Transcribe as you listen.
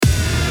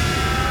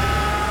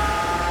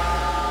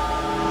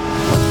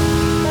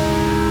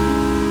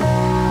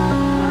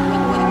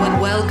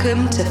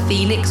Welcome to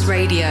Phoenix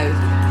Radio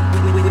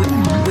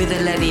with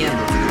ILLENIUM.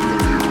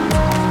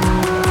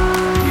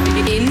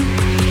 In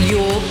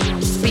your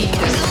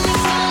speakers.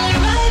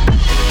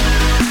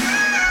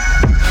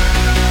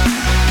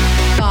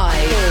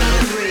 5,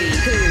 3,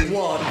 2,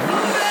 1.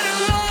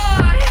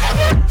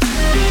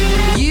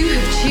 You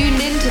have tuned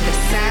into the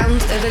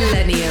sounds of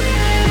ILLENIUM.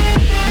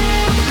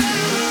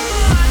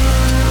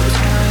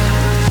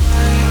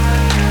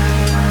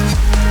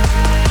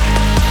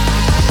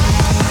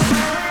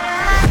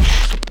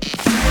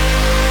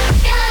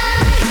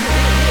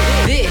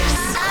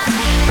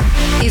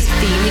 Is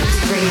Phoenix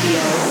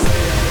Radio.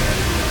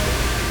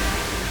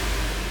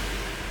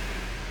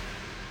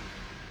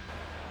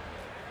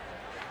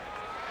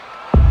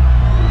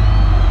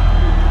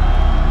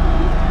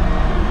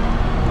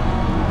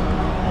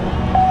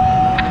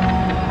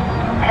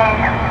 Hey,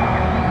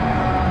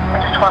 I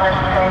just wanted to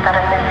say that I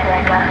miss you,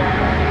 I guess.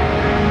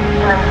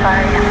 And I'm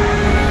sorry.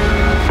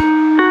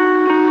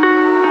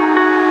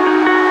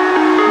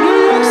 New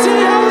York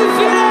City, how we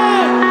feeling?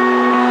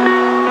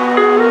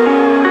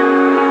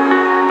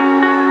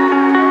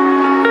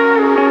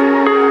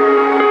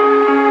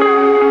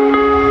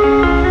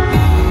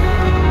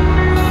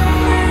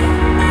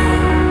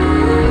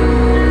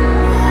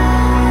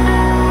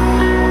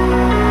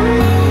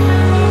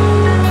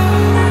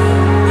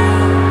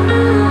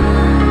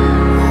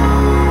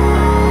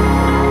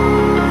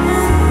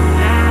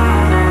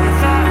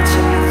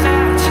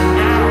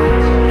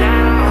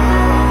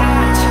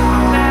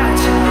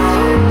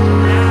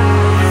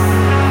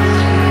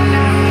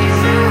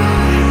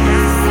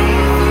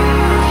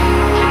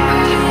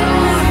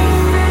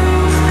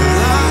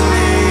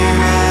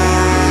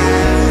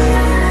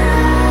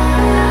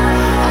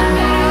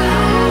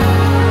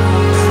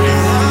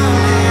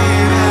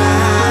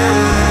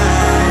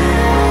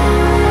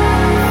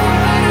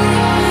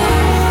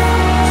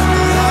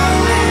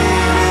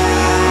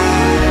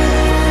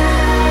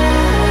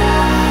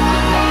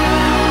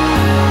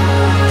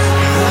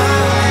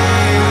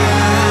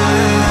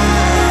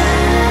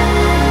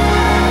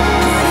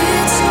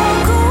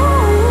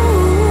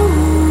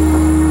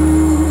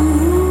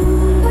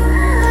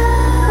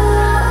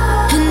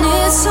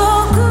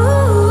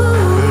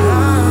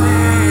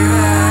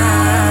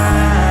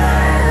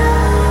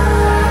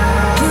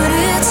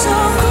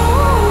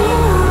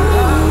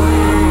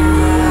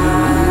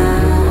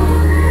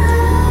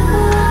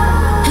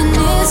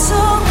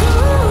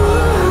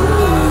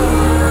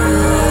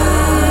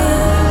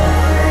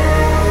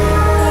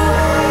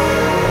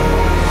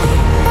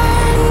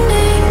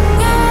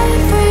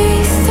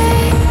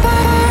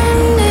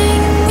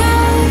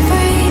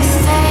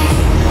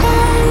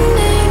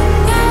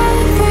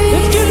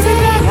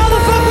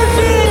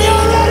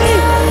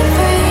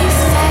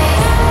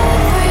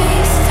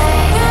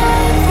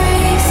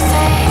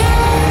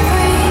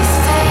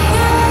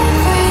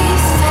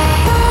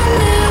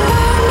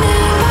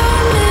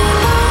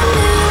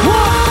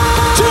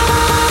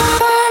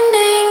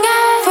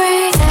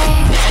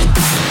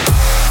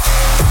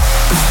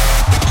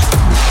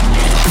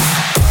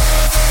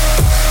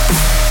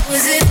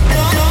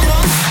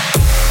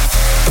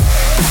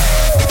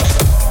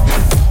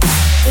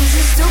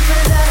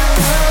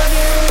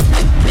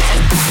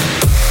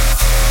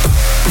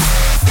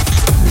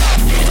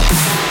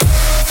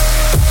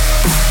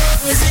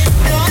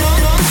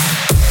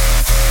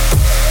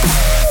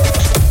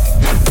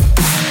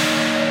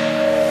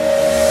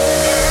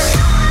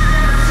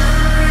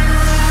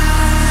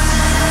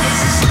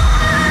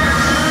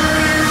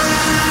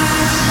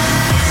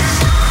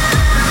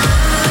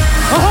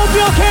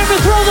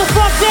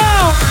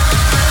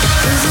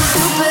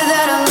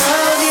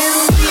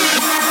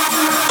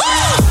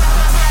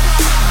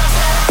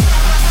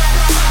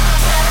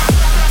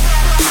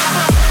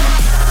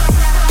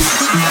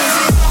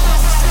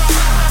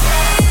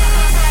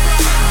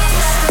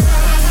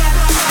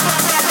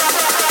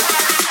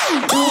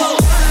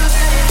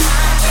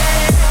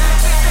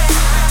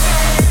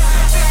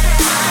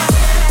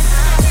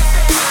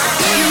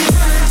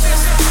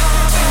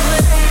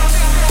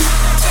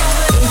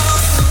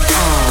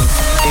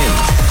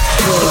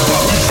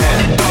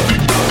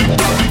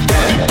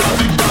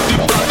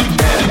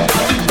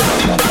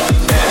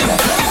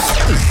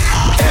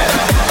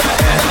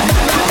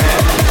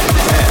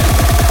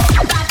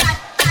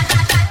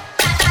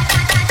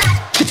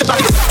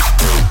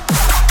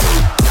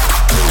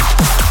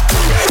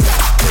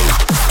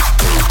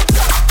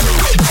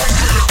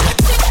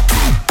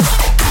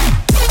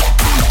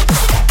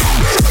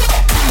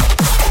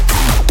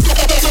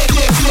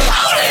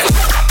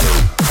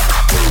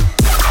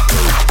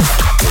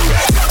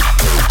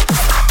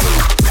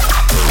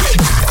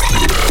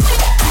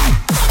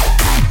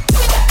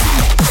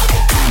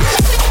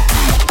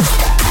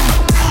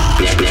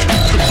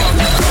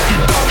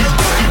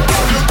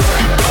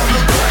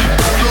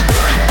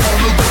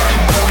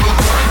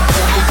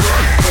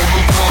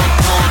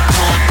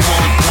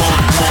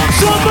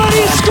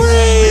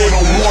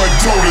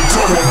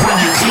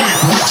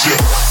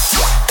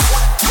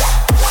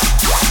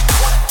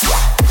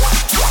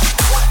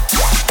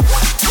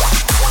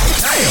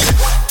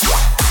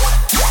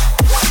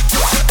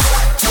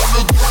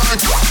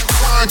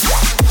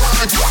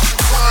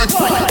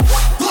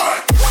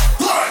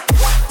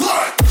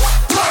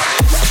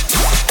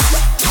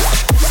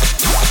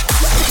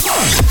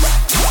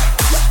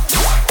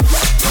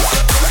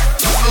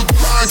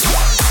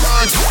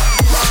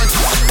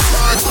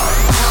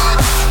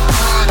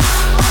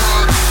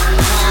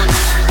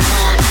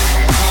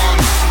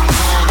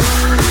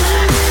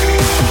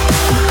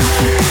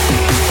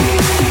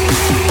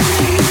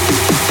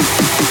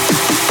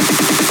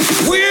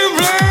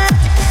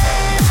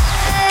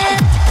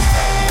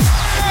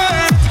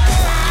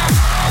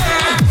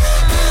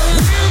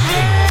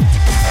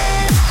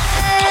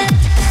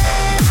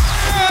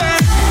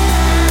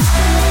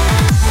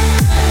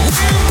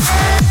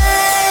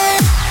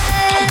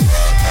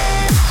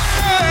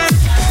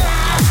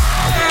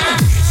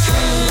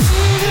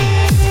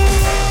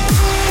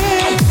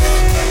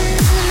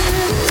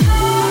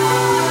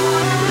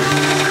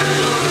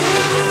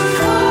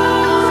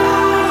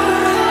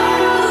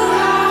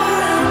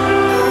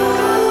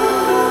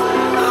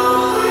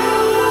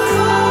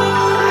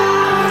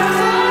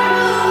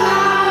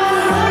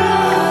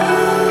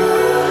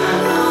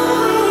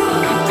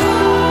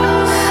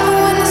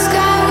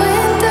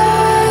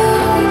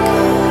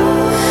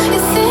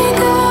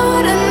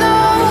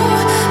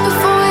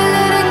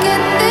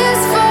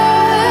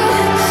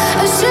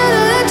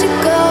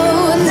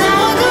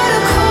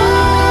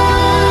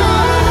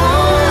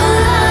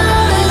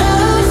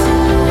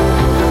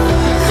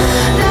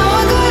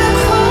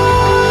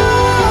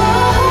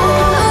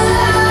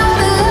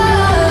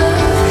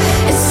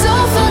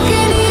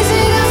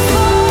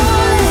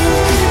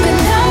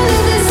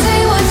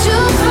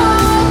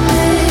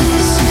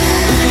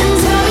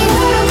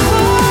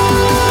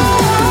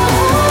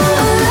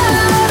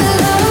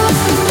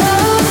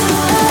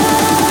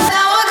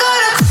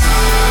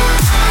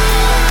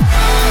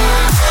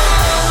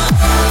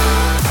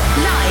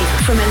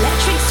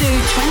 to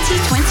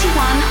 2021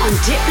 on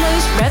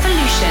Diplo's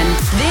Revolution.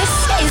 This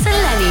is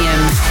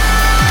ILLENIUM.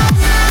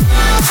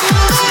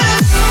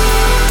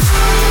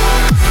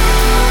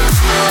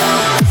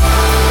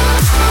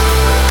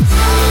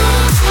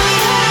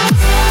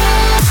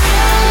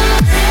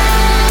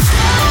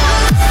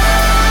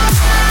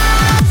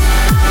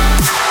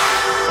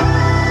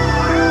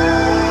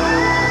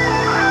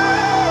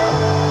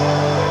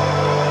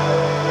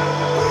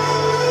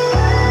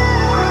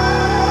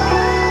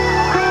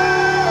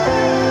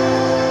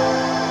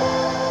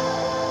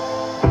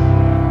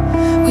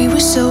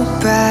 So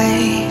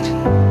bright,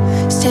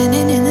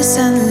 standing in the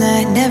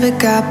sunlight, never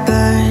got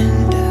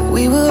burned.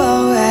 We were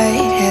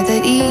alright, had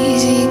that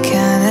easy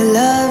kind of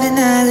love, and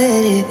I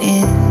let it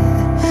in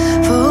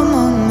for a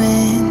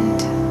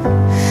moment.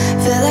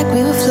 Felt like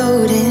we were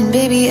floating,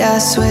 baby, I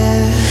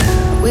swear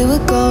we were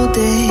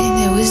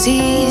golden. It was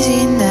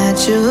easy,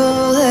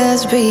 natural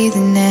as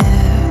breathing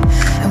air.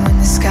 And when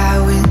the sky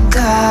went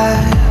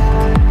dark,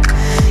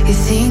 you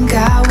think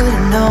I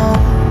would've known.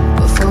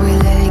 Before we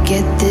let it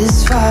get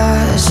this far,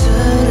 I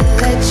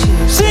should've let you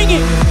sing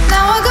it.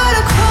 Now I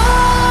gotta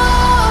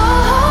crawl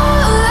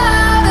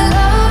out of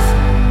love.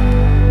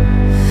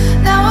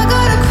 Now I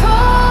gotta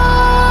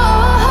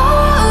crawl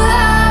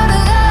out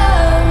of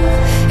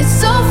love. It's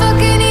so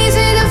fucking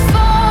easy to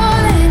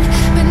fall in,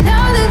 but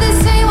now that this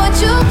ain't what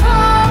you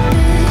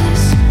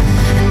promised,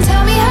 and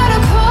tell me how to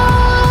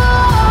crawl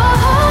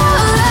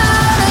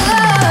out of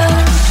love.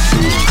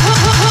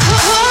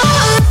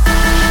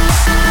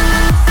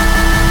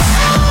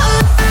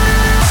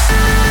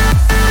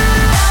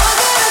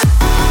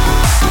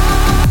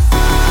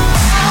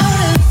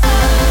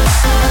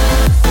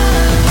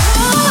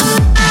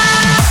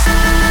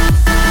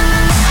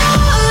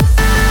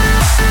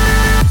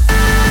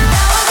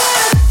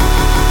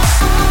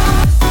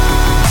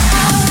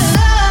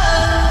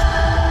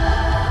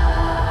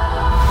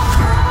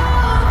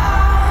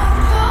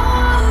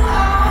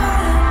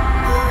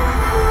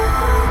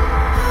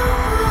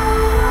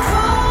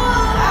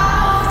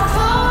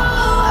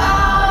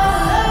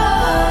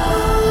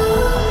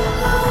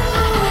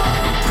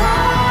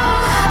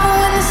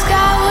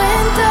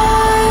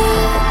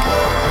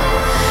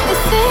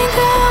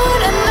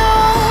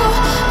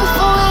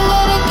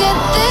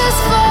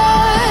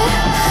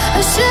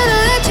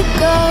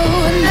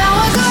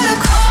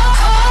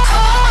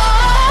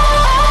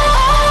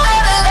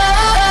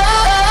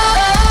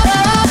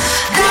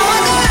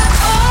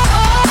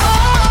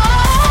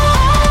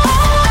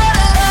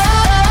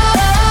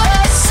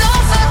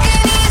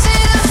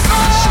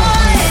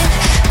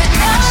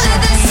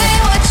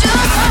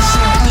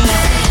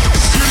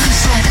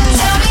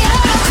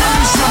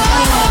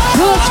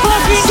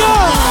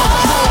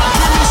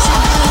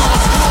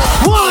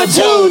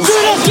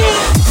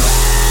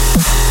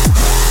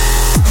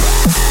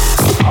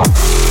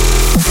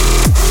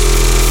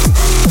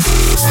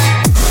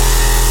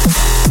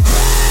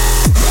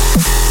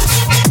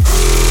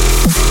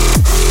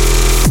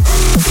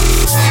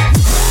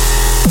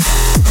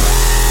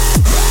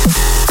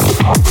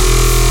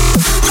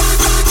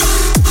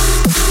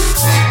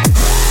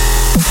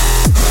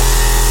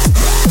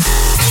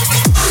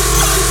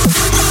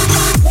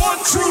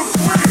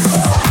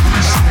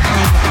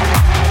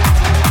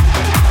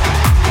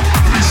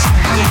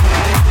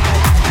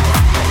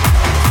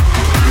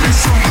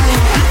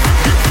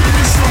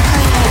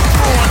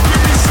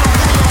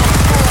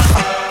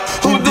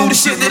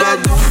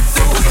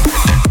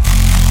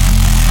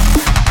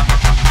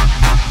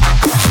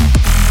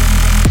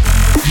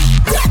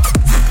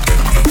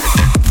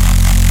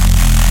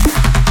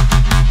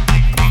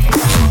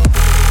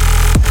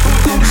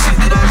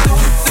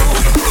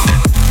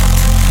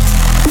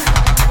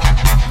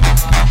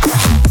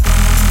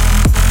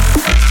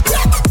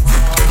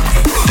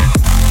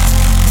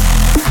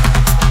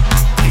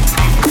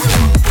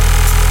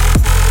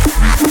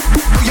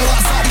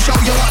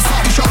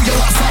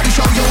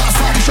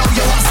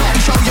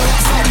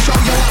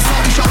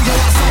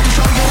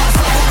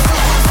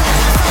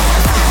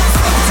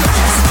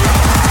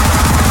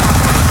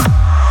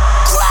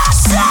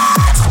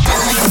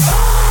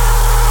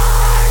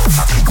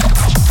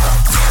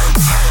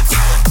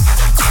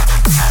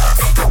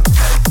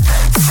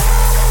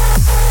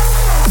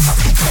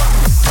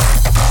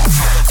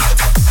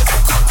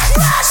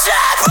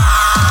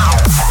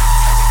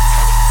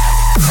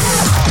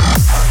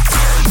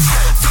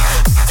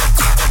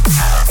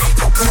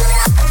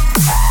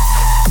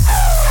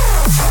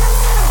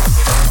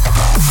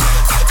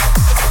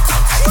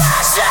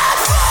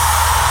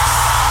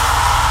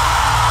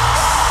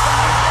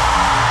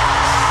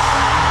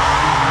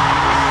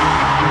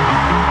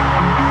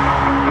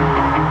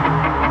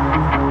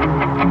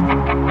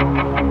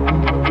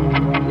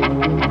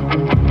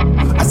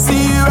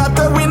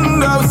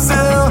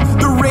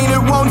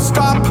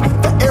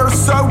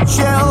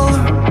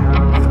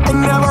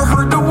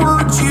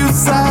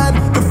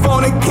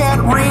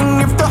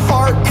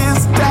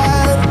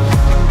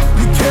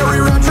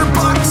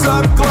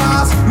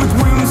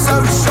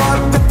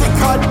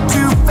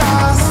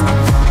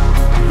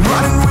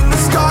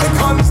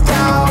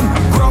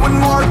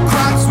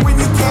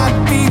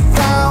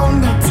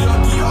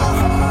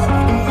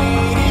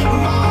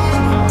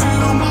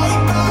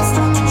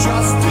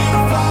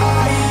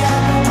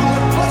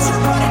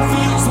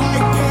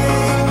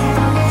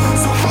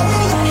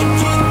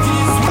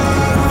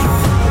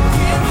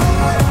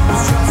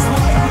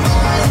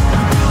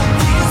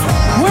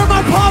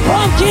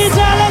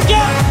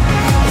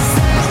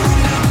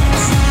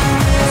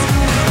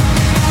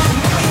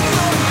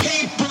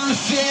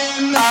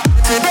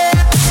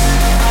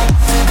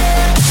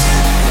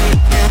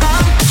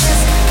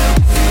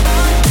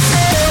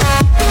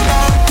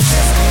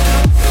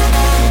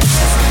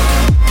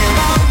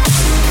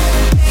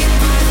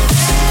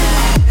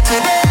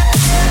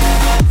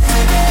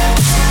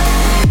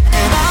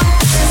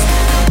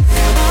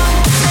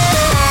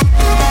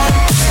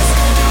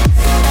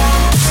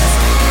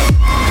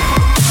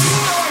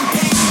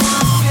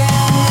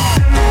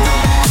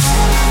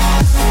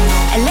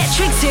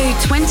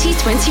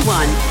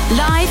 2021,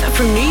 live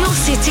from New York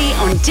City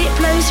on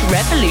Diplo's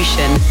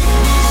Revolution.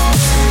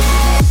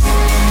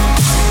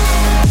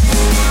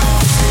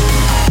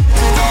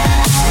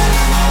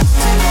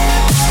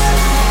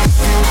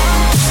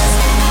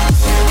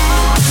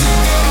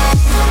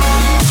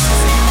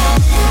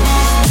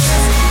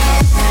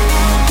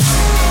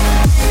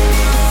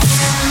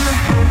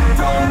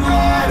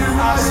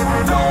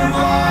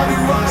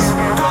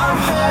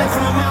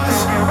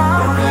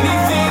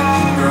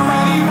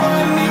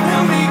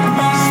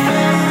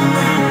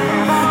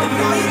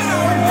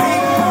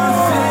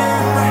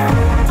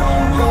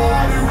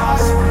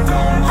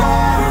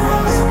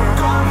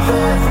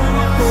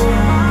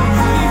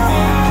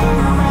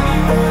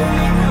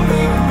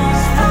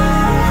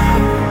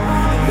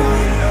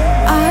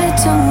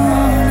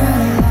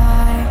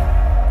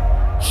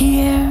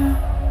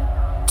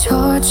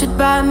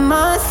 By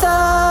my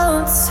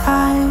thoughts,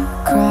 I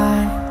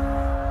cry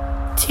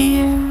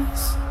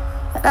tears.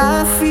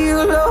 I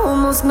feel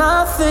almost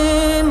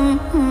nothing.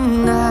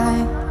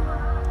 I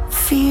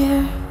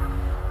fear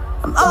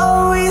I'm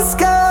always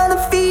gonna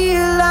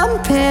feel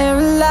I'm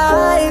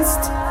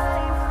paralyzed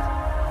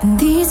in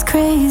these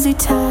crazy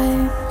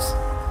times.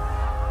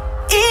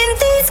 In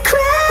these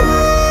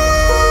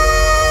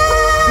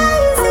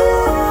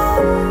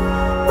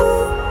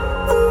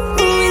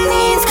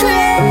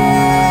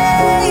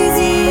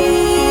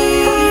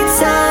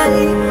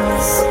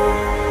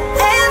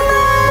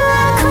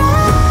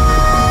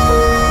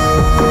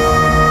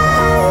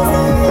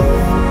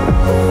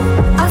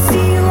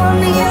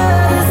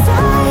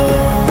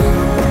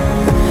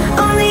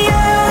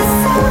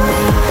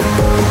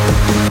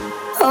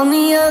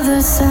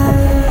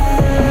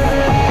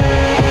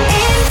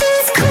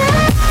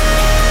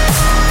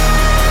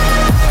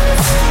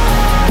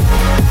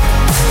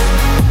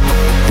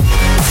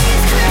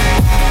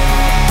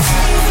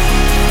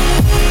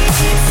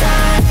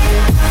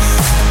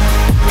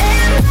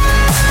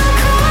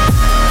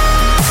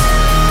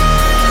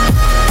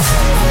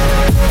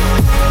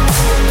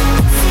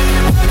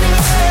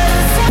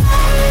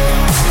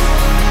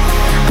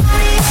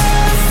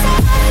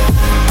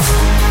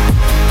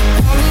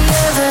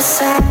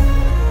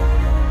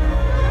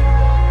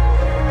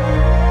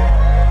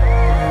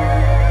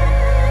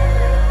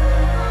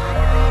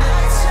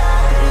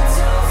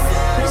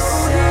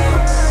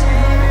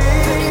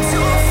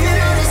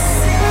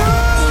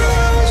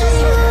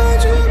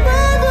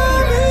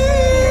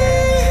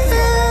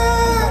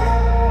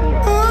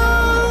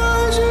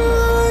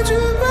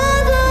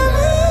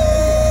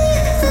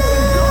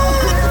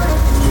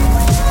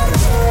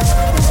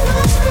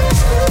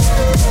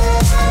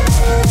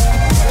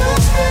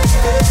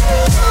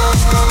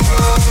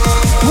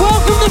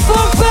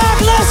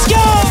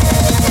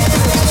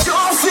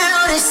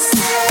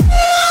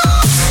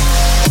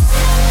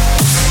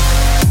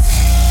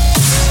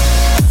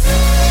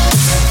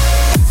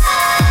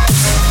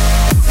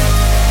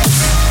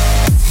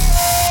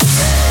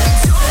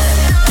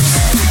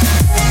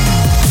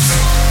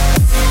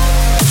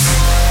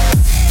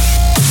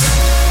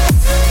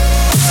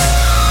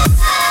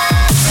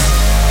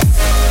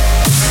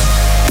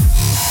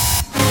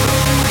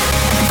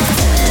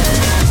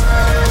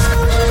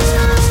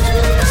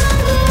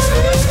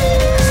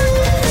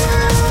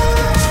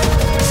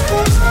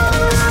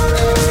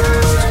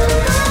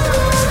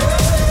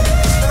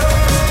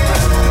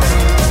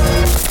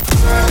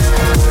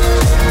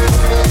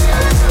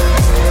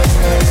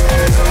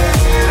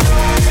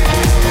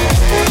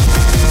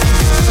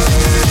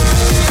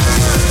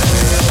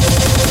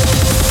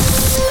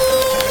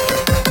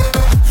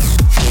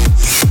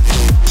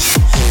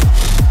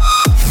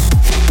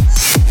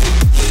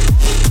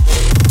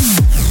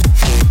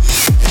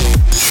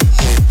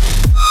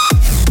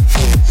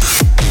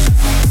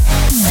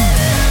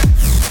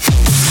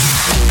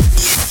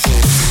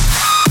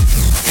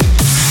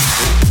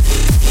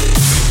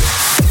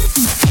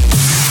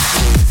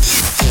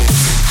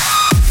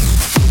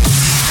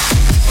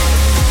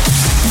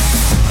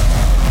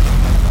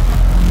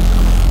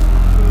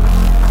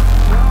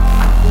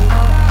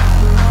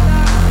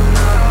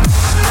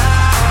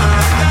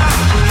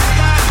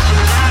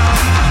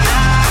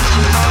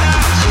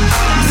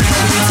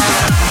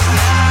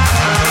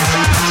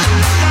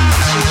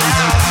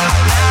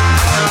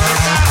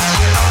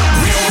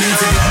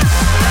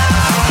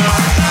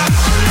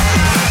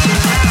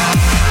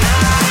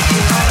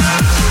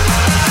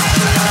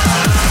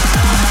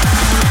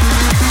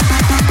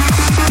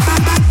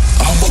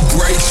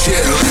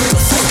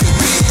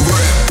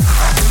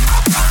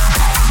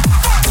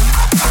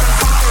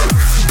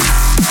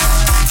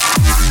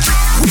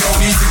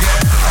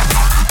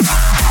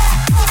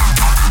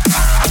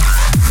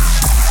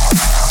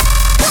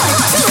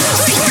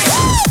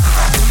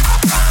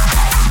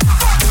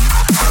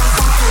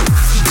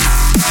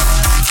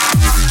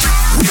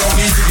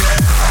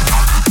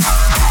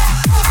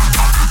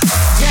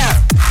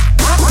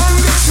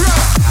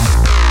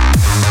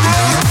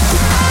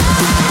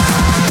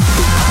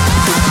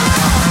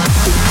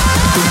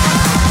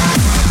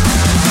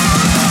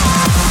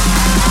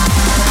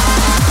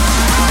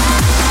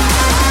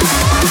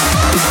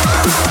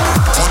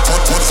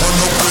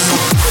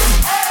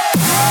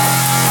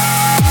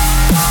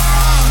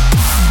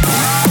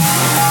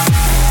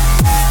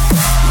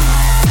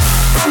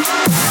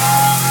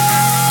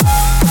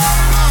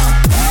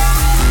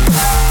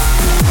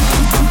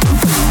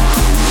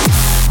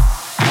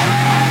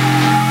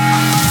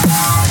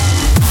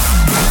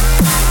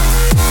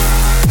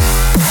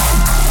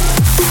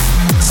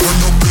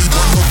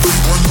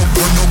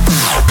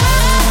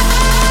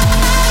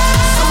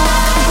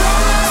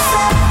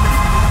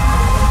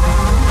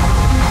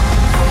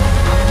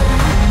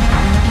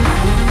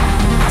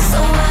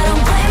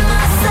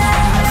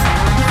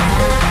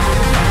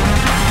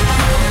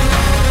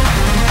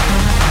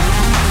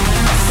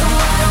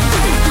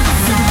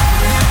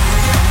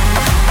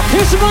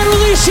ILLENIUM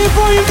unreleased shit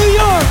for you, New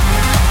York.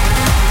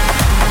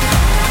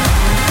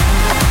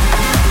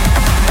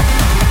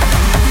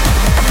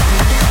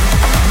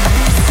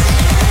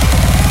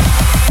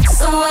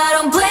 So I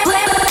don't play.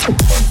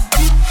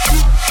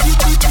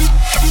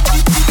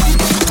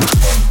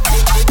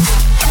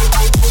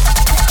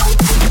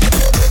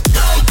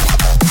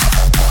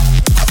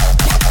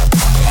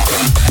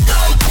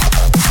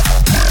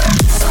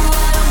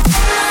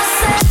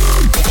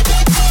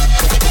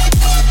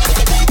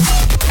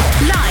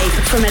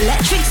 From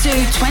Electric Zoo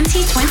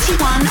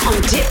 2021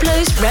 on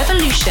Diplo's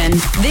Revolution,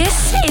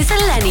 this is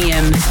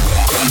ILLENIUM.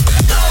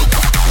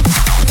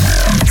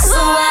 So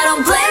I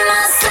don't blame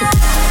myself.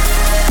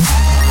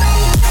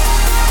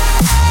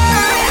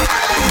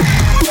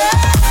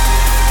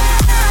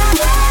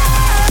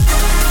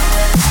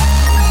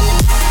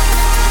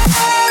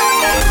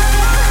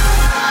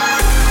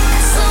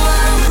 So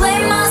I don't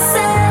blame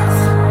myself.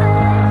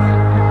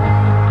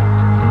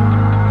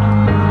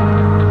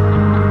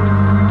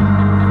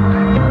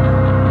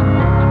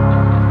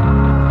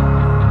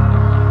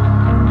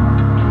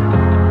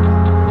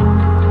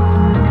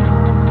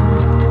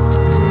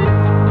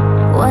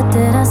 What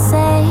did I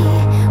say?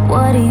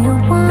 What do you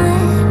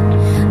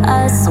want?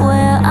 I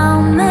swear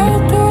I'll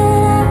make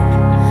it up.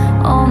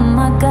 Oh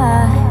my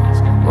gosh,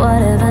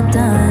 what have I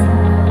done?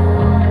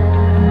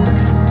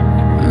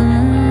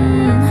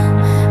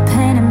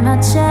 Pain in my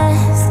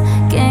chest,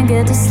 can't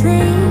get to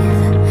sleep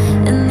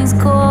in these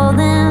cold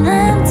and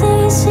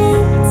empty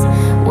sheets.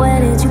 Where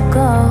did you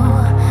go?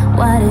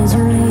 Why did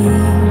you leave?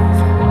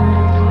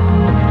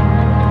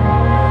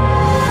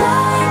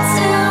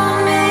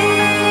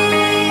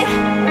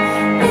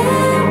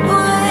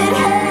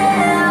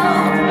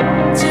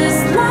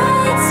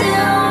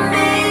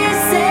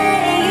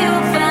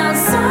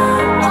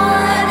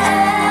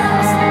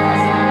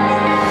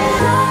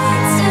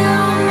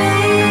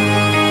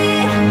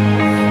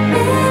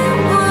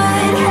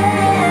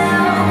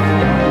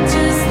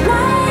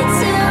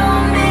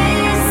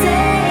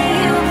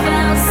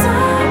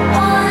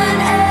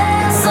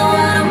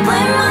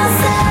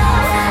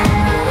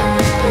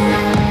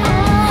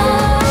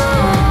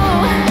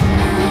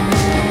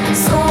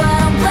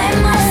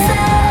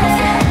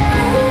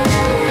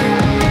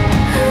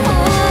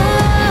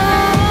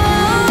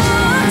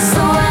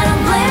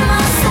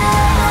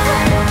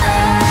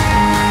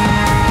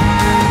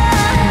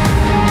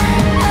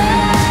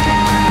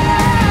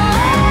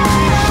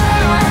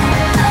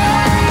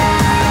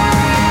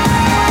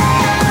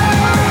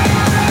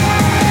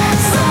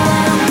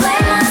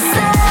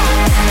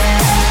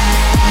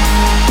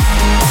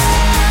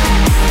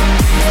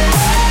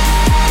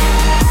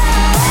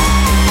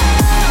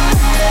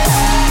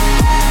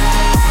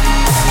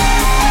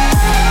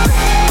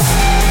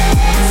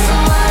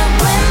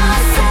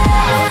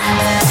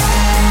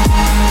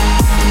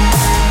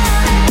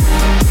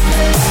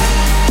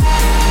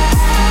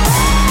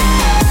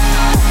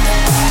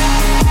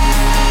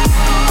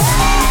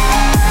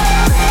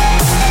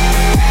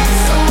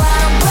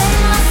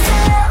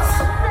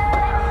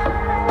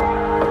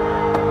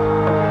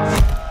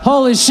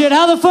 Holy shit,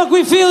 how the fuck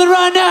we feeling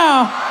right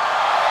now?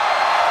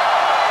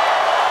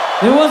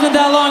 It wasn't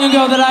that long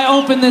ago that I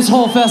opened this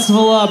whole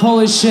festival up.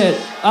 Holy shit.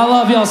 I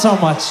love y'all so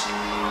much.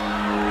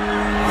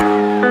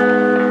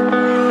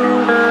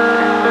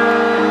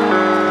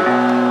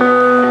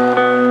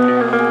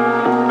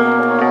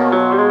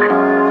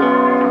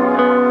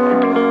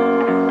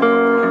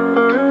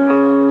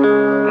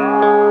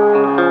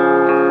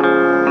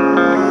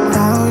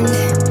 Found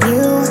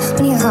you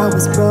when your heart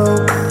was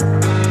broke.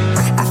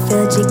 I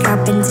filled your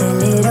cup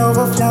until it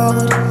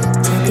overflowed.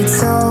 Took it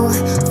so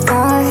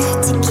far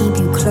to keep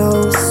you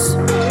close.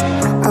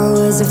 I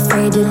was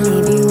afraid to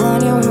leave you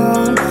on your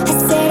own. I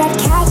said I'd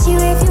catch you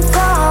if you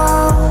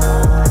fall,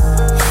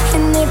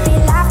 and if they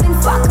laughing,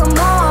 fuck 'em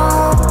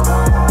all.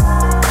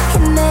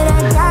 And then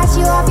I got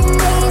you off your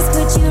knees,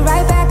 put you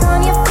right back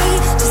on your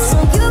feet, just so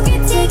you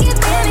could take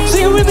advantage.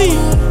 Sing it with me.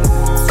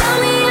 Tell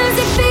me how's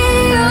it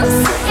feel,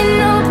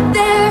 sitting over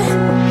there,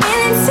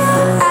 feeling so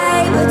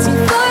high, but too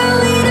far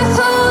away to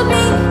hold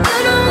me. You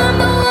know I'm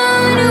the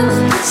one who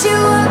put you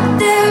up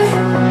there,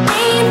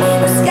 name in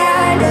the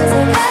sky. Does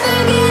it ever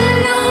get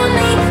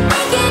lonely?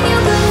 Thinking you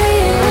could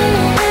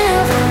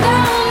live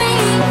without me,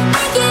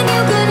 thinking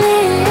you could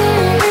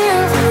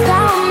live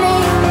without me.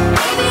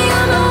 Maybe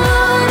I'm the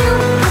one who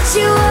put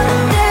you up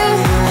there.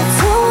 I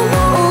don't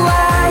know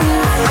why.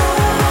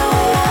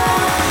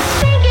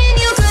 Thinking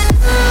you could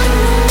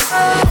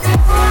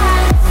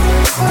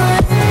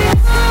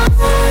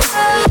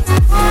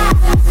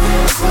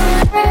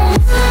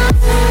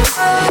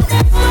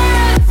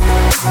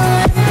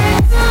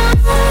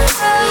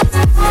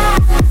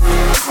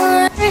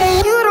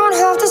You don't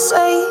have to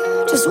say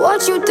just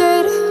what you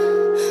did.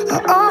 I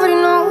already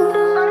know.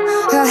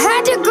 I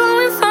had to go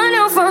and find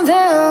out from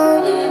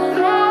them.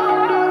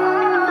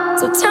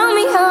 So tell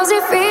me how's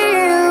it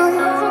feel?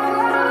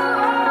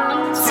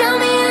 Tell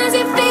me how's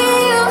it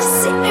feel,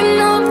 sitting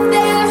up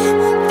there,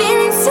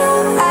 feeling so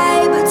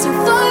high, but too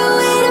far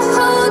away to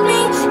hold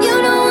me. You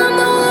know I'm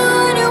the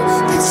one who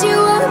put you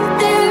up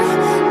there,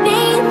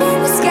 name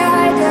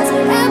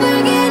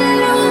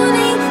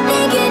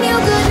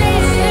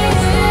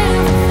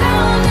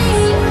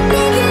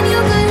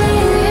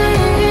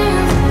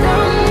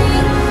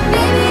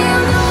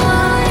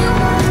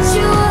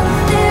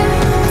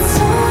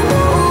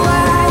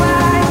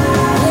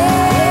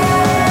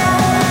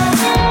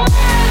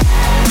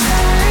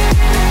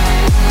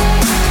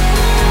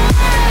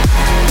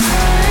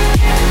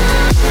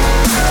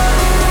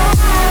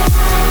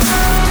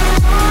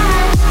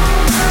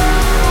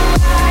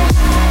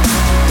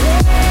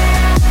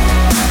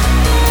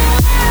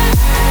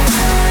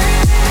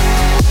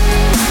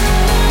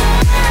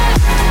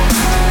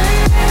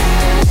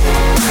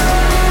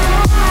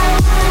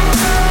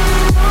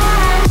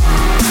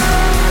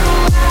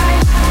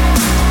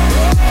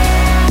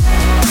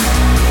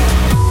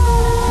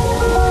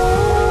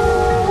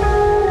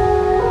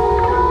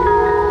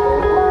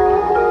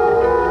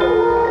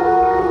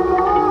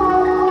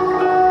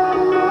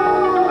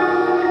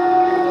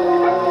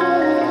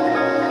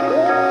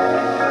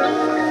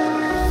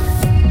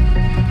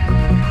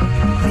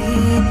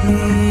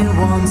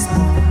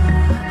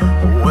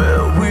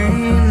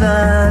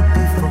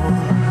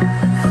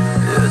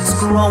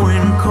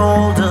growing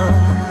colder.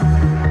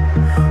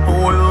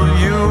 Will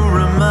you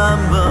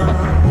remember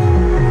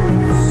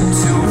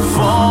to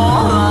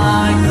fall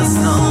like the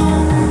snow,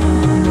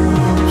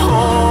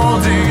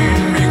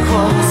 holding me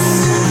close?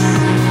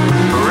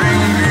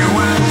 Bring me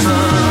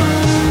winter,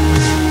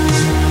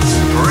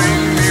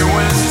 bring me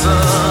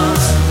winter.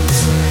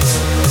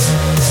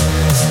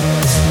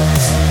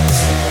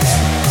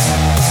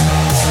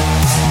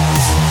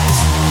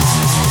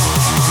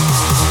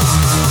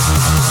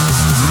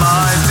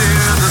 My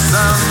dear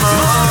December.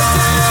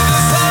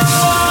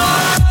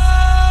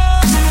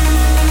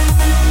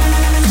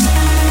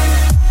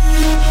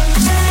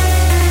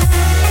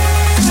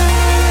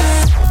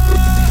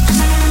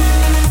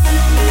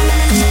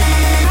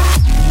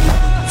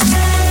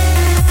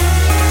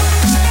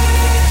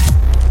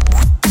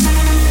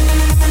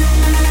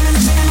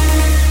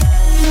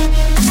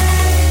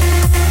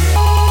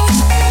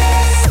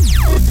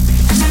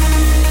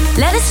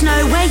 Let us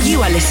know where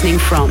you are listening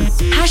from.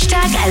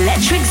 Hashtag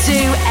Electric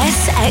Zoo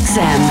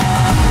SXM.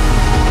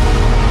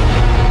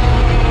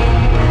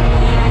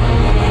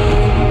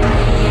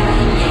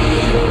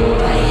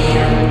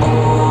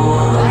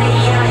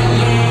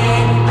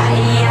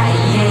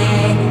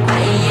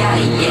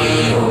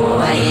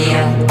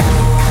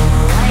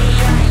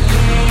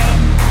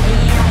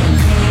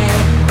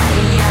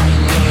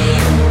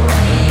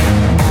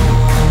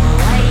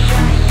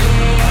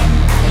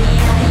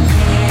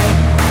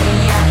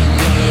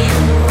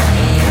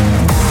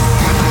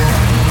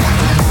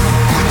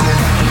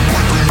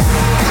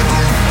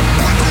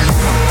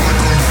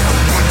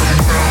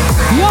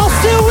 Y'all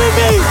still with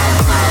me?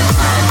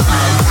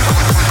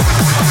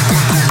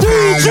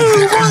 3,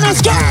 2, 1,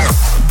 let's go!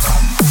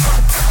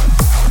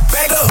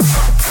 Back up.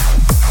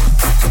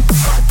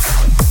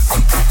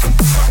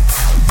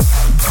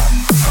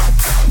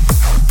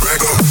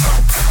 Back up.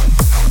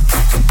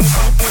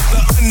 With the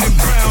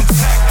underground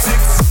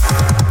tactics.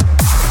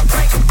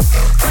 Break 'em.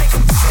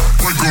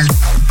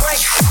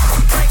 Break 'em.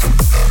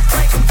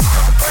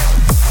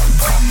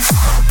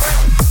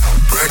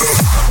 Back up.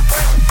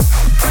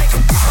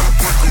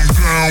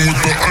 Down with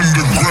the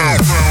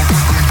underground.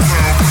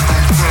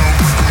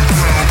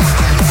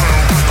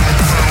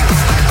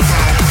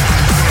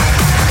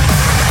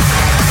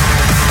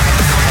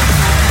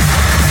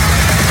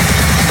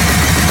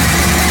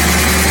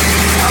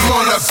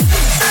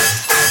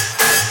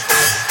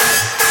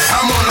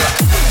 I'm on a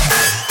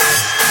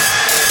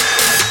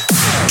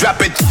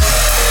drop it.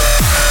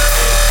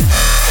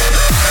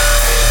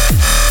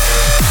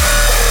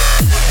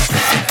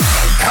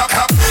 Hop,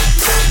 hop.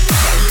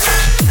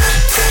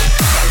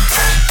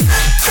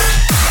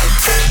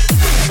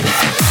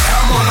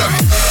 I'm on a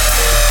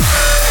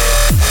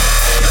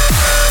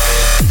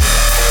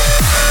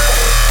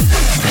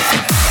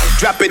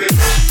drop it.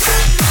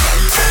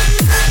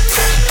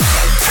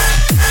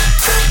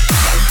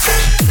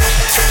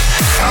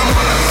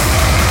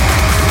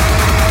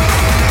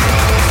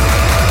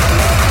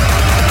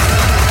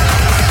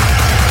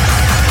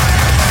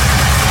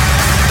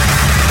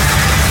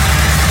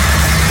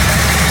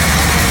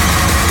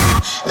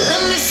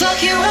 Let me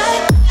fuck you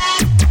right.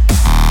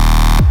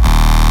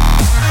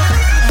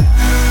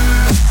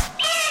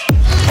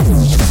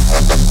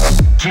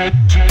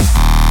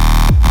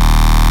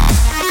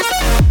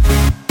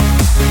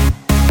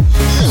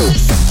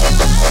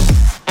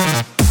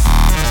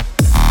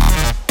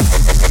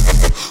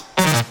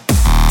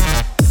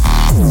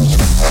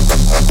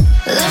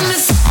 Let me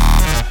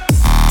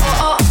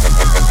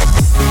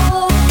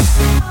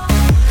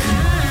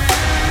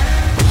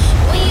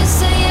when you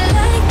say it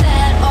like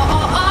that,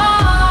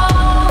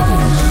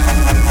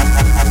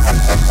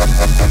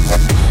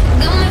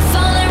 got me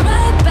falling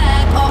right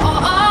back,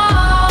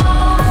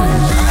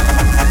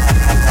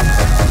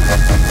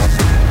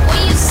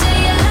 when you say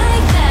it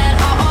like that,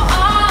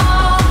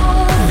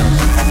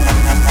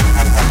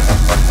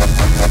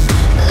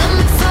 let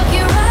me fuck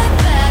you right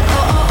back,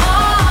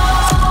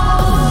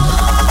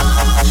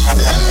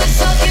 let me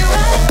fuck you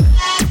right.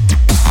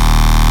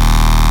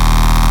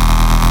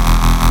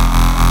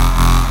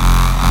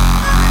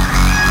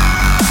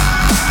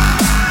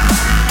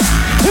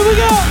 Here we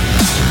go!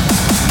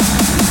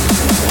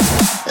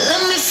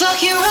 Let me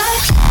fuck you right.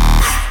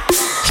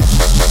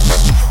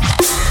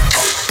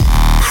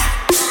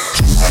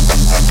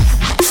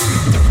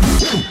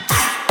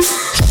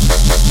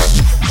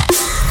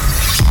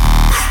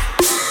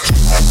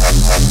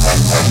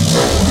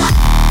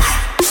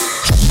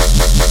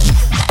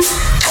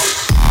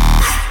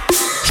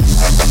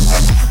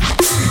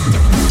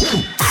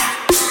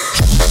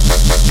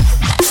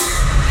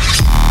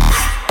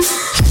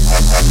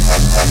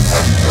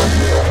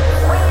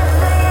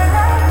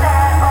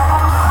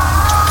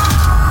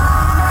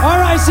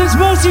 Alright, since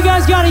most of you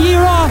guys got a year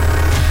off,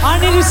 I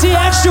need to see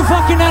extra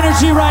fucking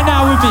energy right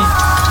now with me.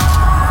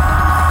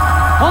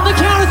 On the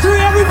count of 3,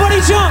 everybody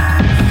jump!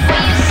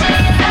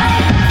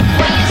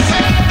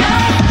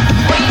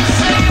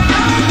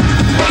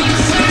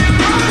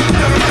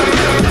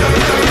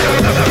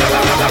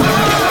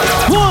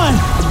 One,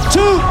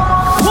 two,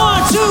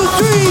 1, 2,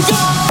 3, go!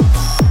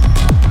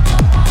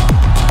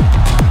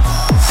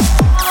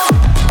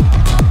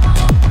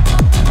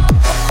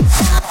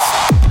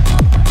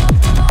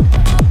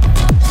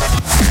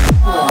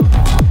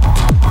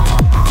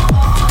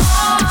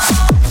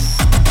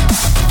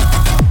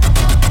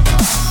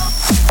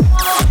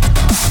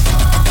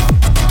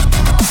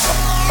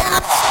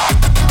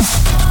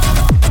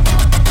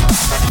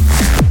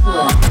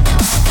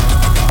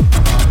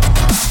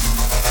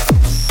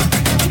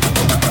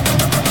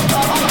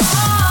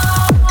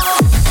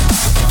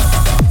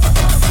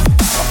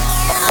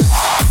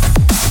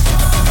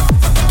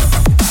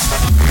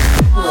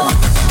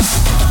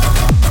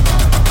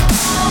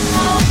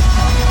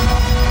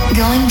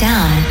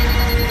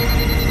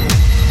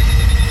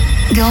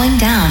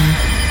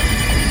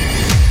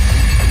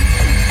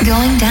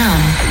 Going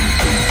down.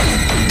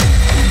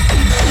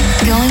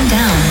 Going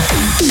down.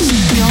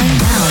 Going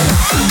down.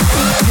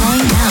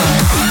 Going down.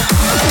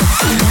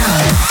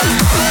 Down.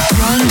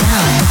 Going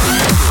down.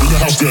 Bring the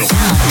house down.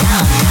 Down,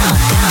 down, down,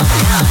 down,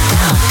 down,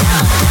 down,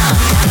 down, down.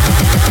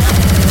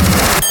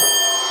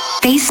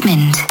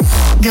 Basement.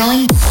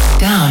 Going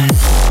down.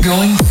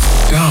 Going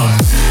down.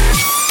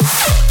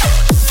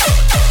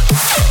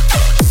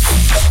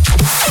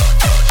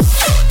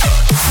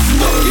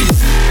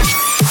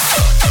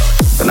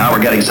 But now we're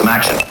getting some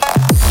action.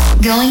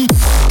 Going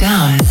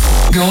down.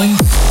 Going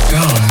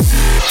down.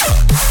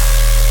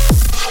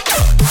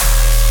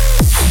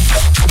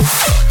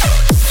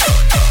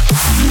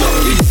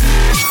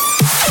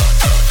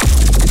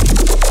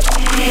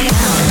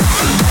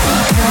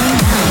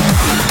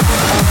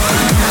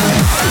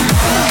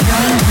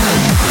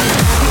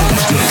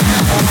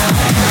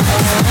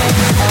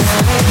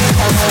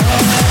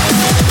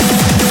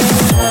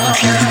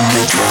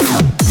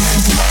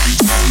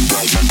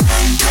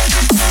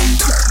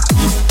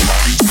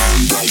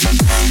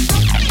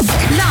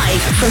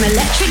 Live from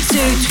Electric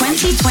Zoo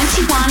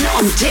 2021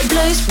 on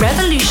Diplo's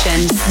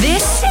Revolution,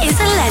 this is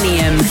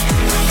ILLENIUM.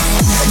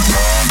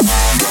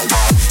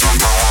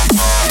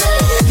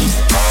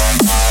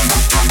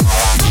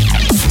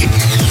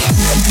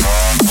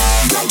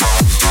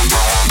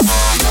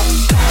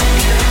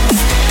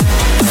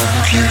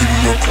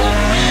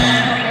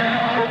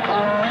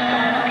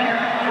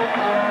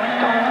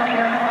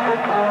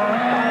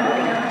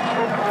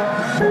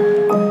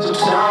 So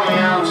tell me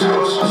how I'm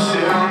supposed to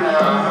feel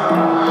now.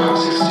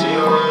 60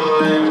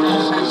 over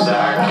images 'cause I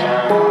can.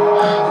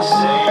 They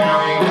say you know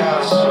you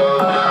gotta slow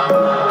down.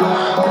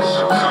 This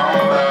will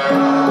come back.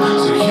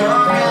 So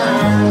young and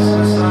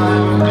innocent,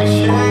 like a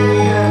cliche,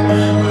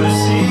 yeah. But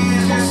it's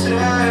easier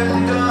said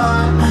than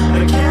done.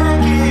 I can't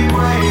keep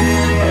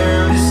waiting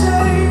here. This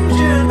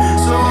aging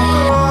so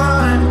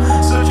gone.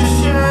 Such a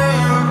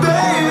shame, but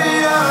baby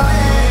I'll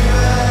leave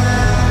it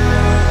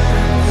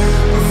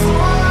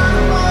before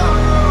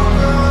tomorrow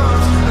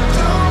comes. I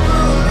don't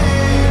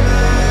believe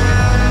it.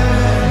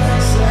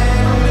 Say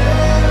I'm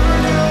never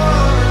gonna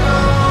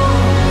know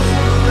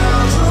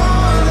without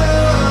drawing the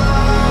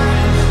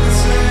line. And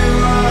say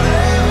whatever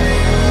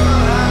you like,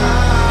 but I'll leave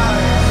it.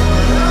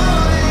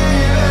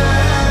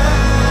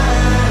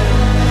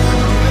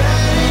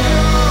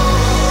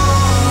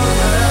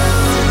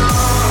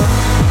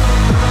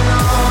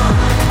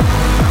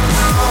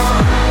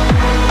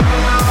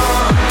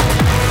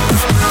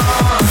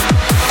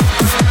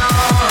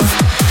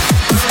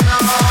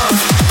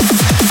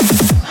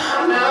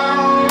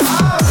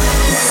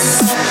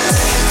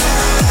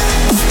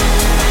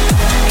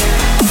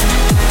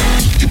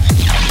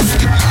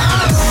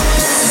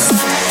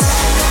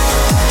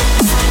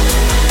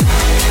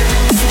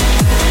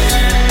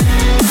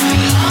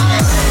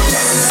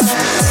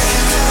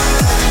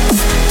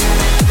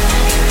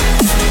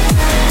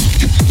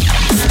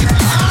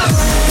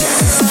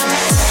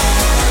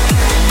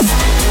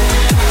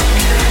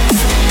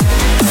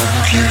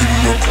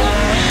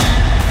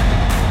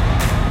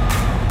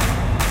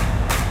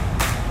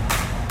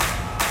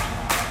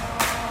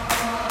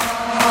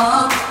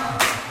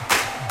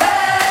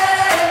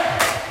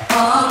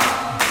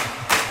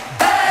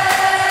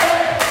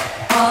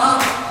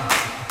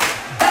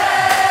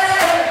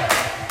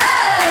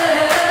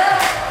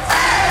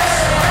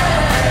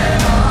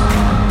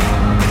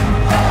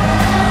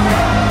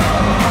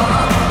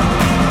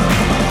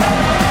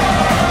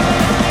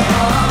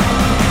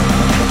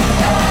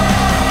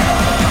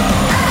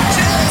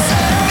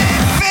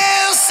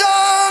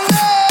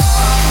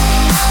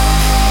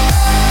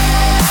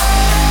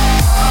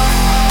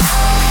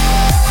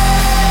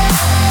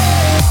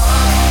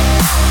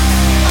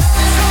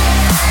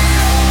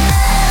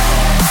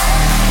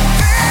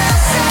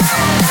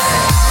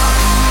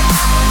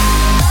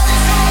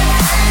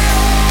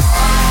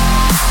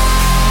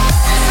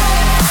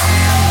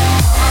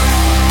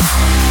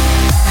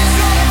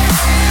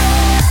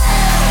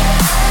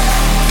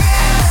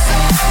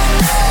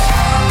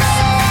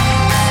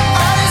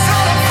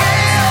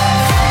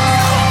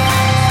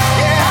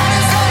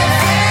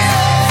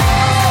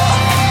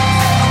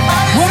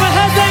 Where my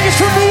headbangers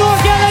from New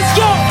York, yeah, let's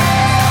go!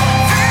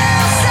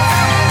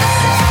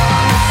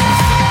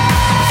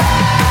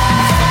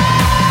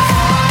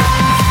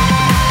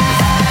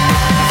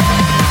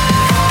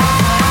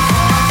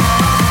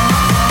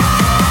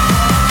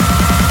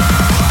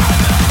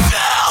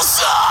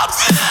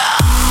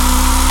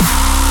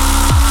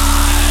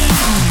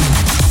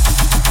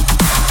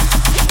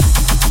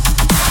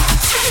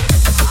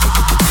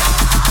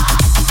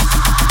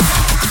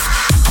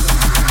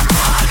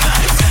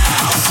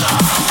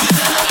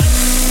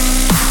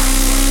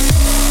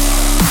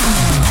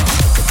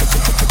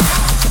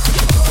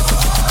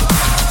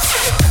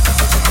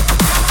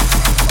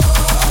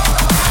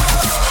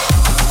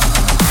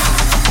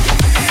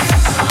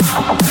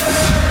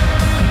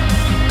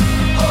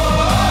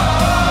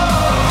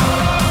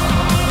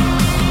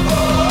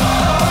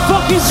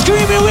 Fucking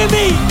screaming with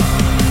me!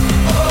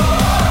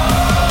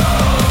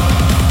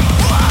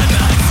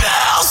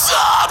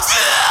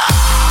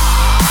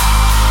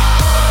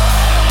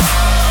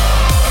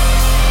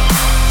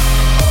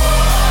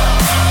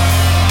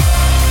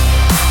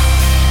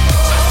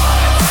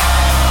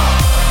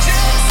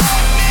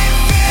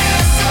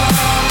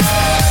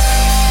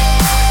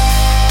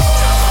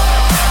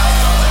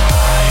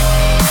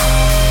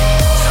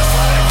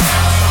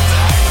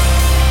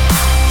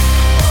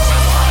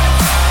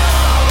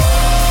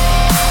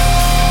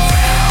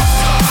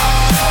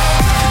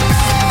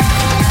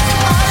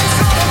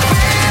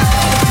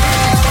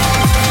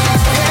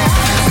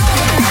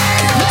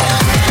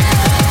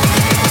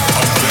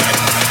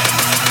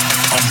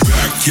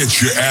 get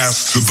your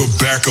ass to the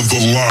back of the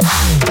line.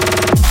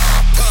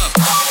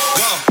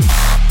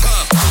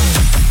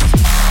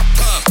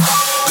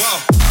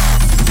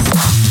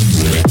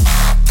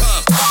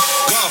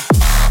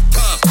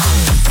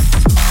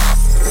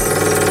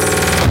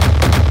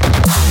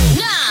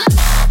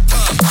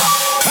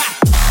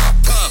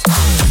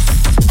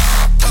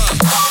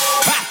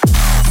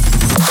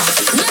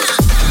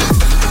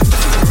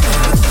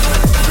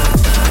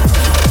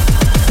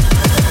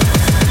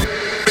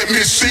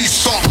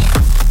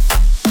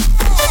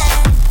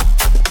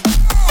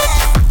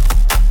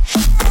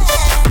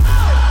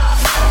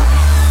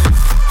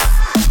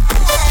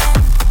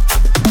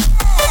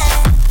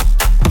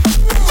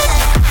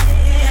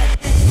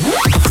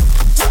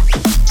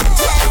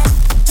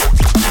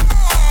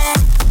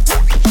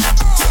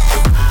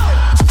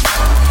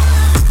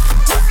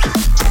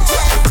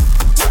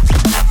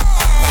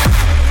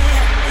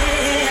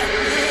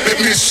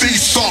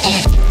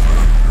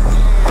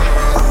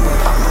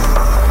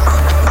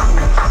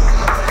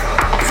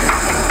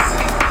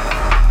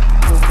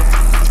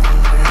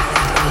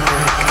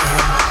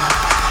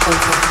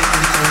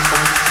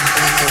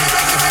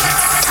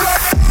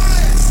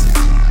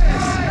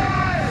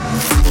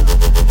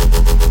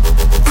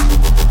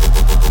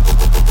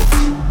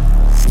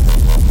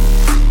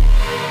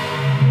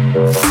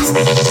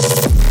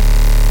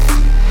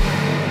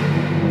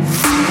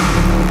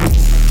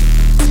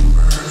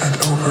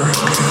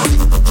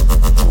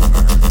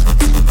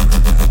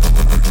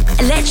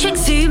 Electric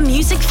Zoo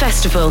Music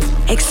Festival,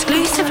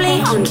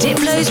 exclusively on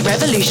Diplo's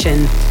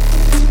Revolution.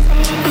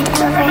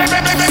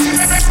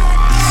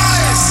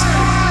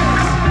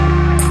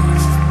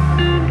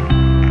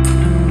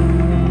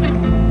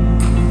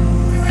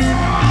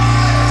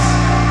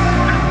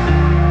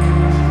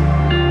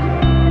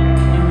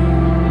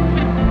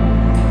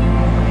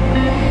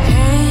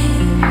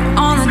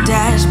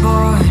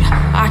 Dashboard,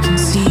 I can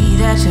see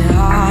that your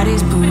heart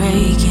is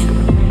breaking.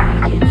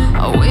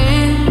 I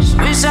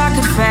wish I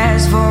could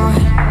fast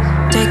forward,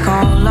 take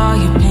all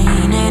your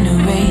pain and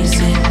erase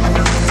it.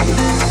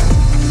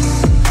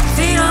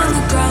 Feet on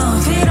the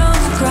ground, feet on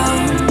the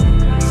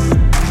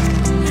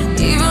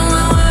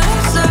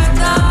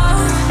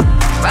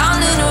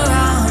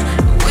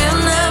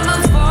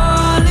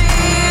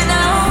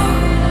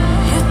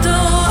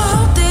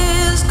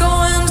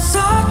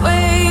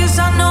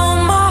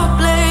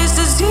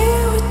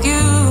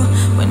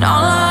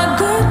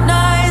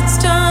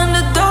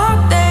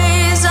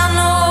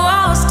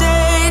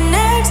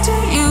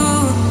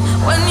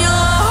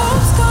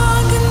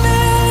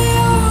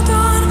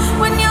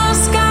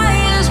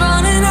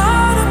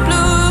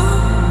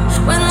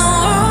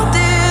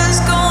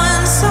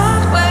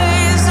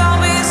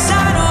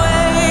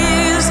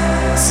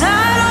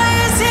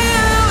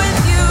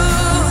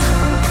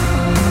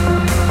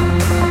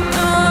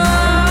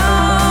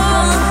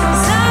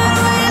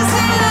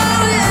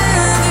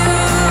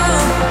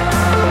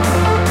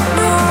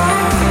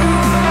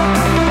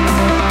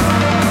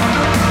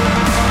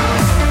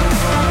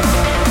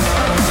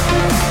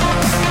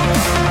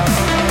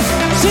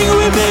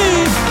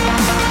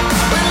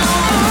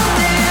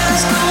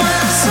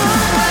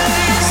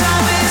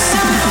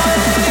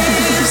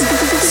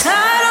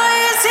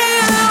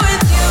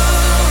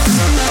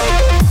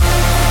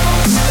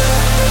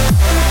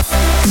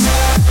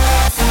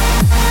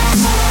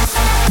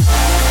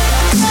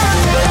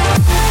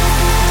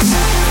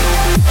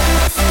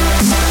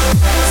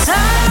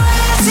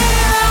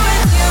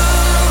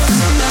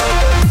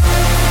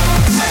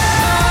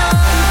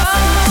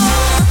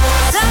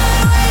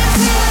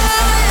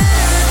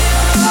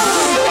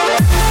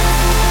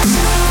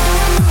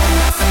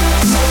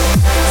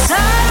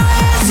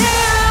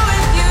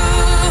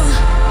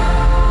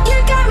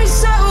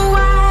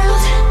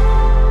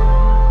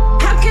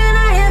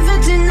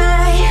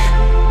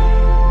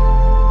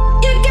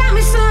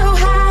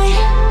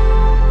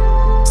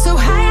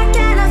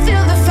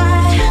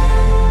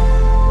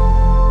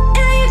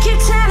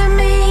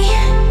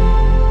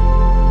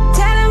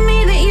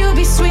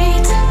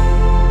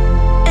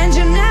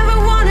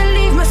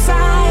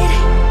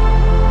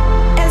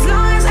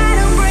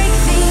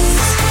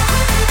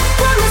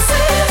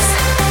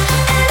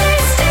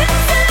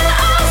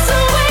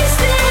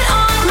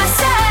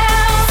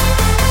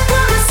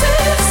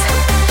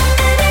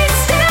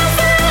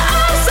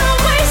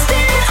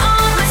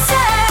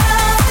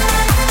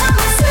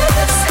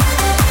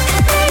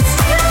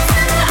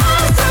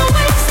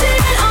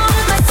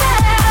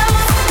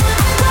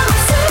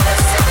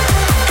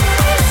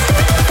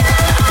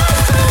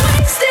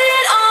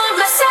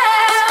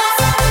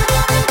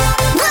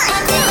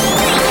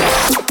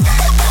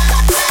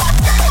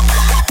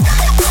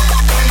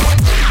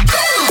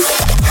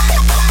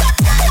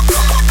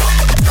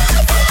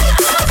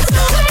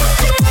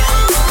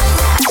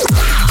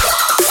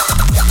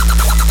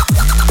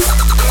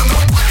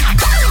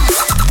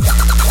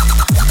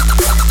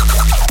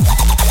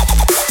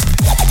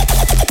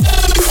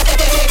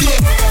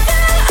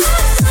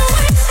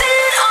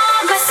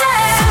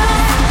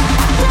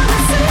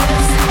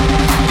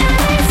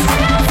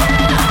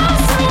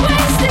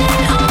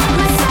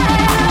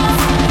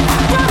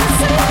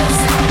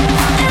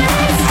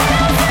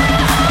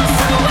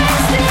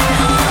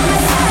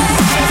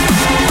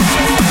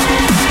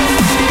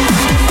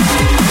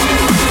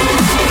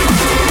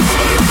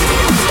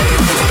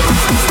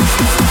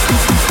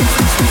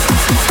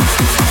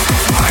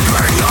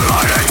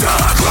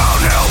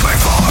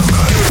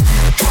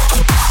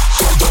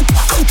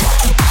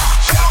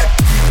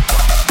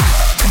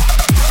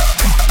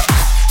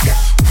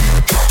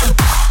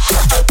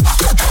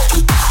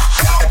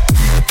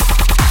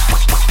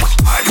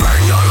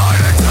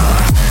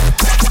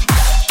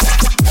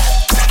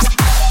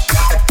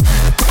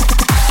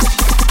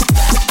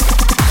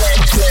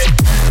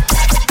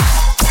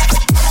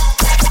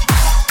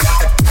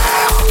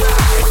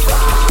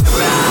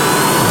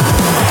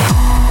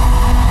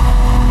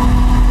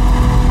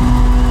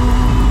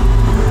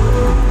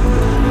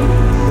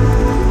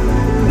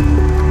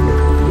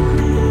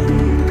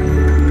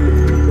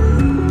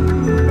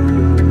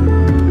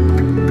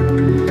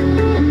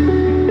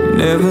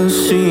never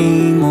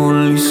seem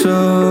only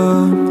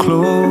so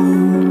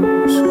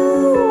close,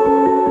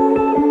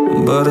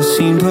 but I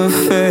seen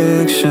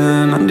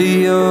perfection under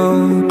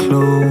your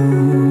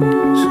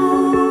clothes.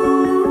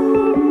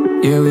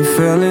 Yeah, we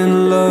fell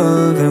in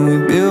love and we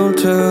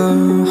built a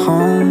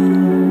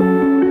home.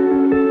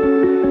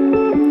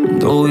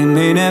 Though we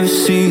may never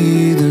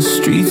see the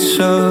streets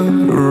of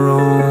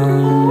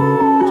Rome,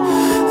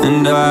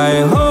 and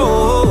I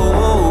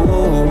hope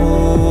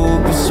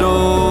it's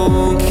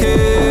okay.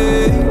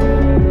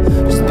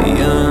 Just the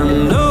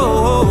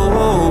unknown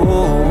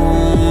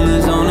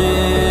is on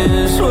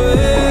its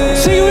way.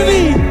 Sing it with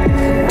me.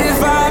 If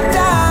I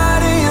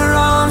died in your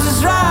arms,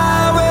 it's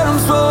right where I'm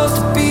supposed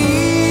to be.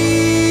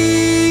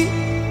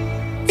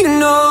 You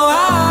know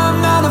I'm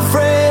not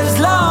afraid as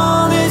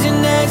long as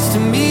you're next to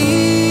me.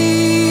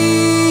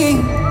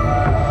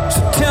 So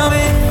tell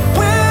me,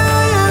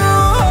 will you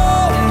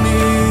hold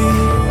me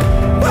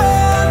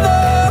when the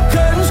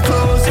curtains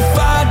close? If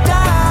I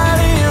died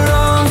in your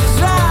arms, it's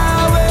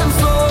right where I'm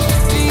supposed to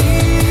be.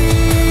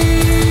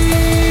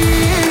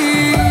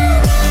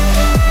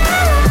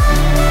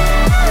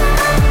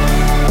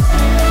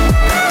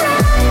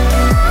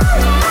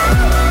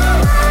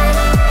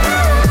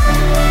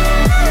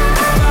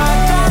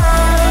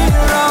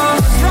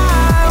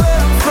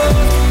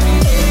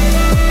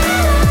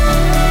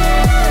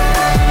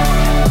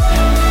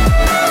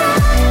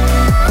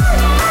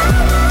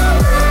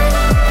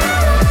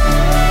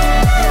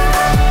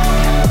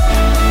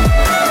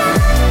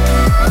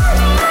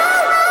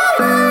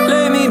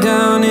 Lay me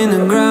down in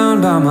the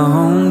ground by my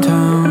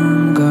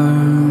hometown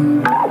girl.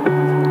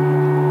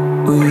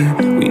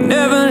 We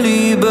never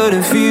leave, but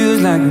it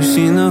feels like we've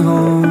seen the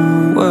whole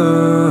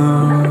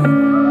world.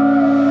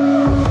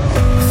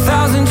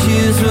 1,000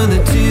 cheers for the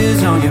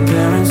tears on your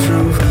parents'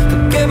 roof.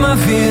 Forget my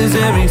fears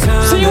every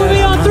time. Sing it with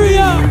me on 3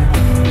 up.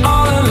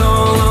 All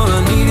alone, all I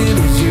needed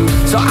was you.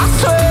 So I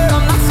swear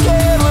I'm not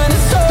scared when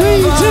it's over.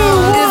 3, 2,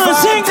 1, If I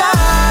sing.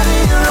 died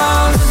in your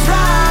arms, it's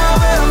right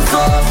where I'm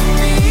supposed to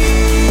be.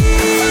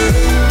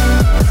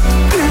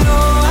 You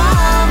know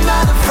I'm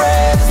not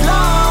afraid as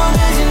long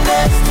as you're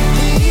next to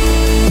me.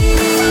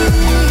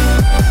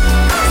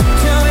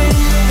 Tell me,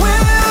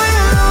 will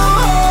you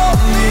hold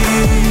me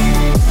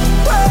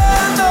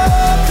when the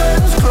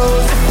curtains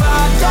close? If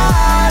I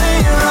died in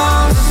your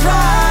arms, it's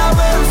right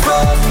where I'm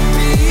supposed to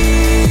be.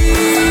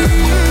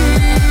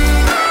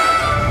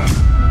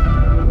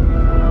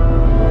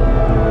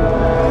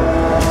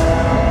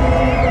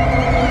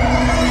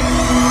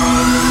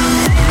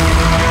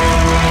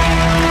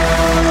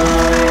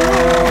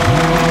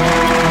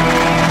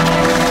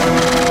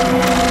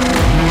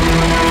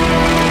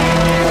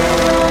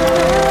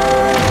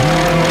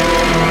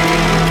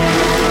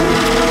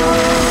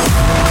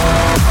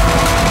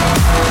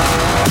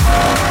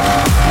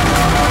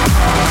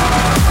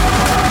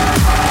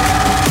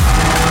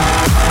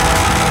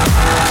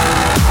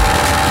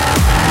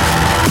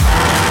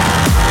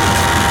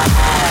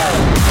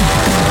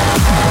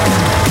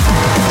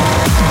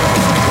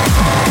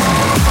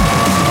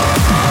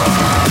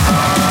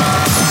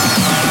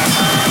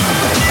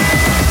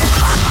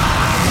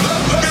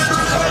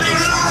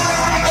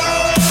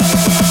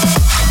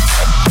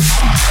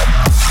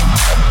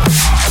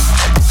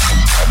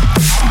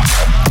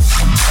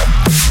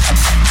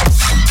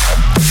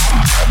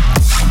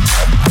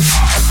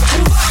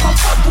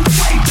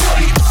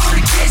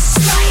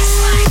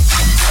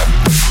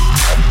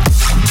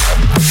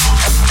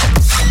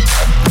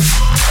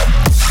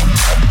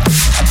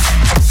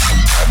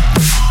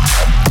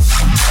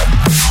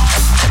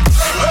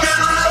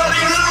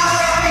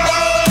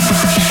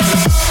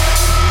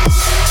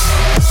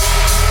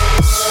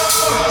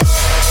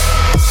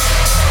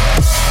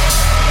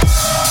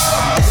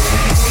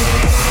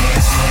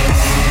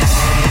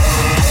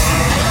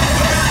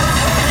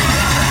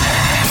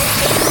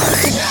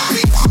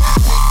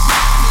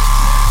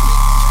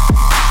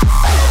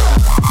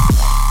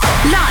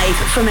 Live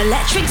from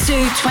Electric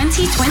Zoo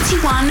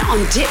 2021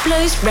 on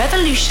Diplo's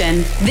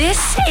Revolution,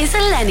 this is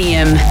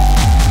ILLENIUM.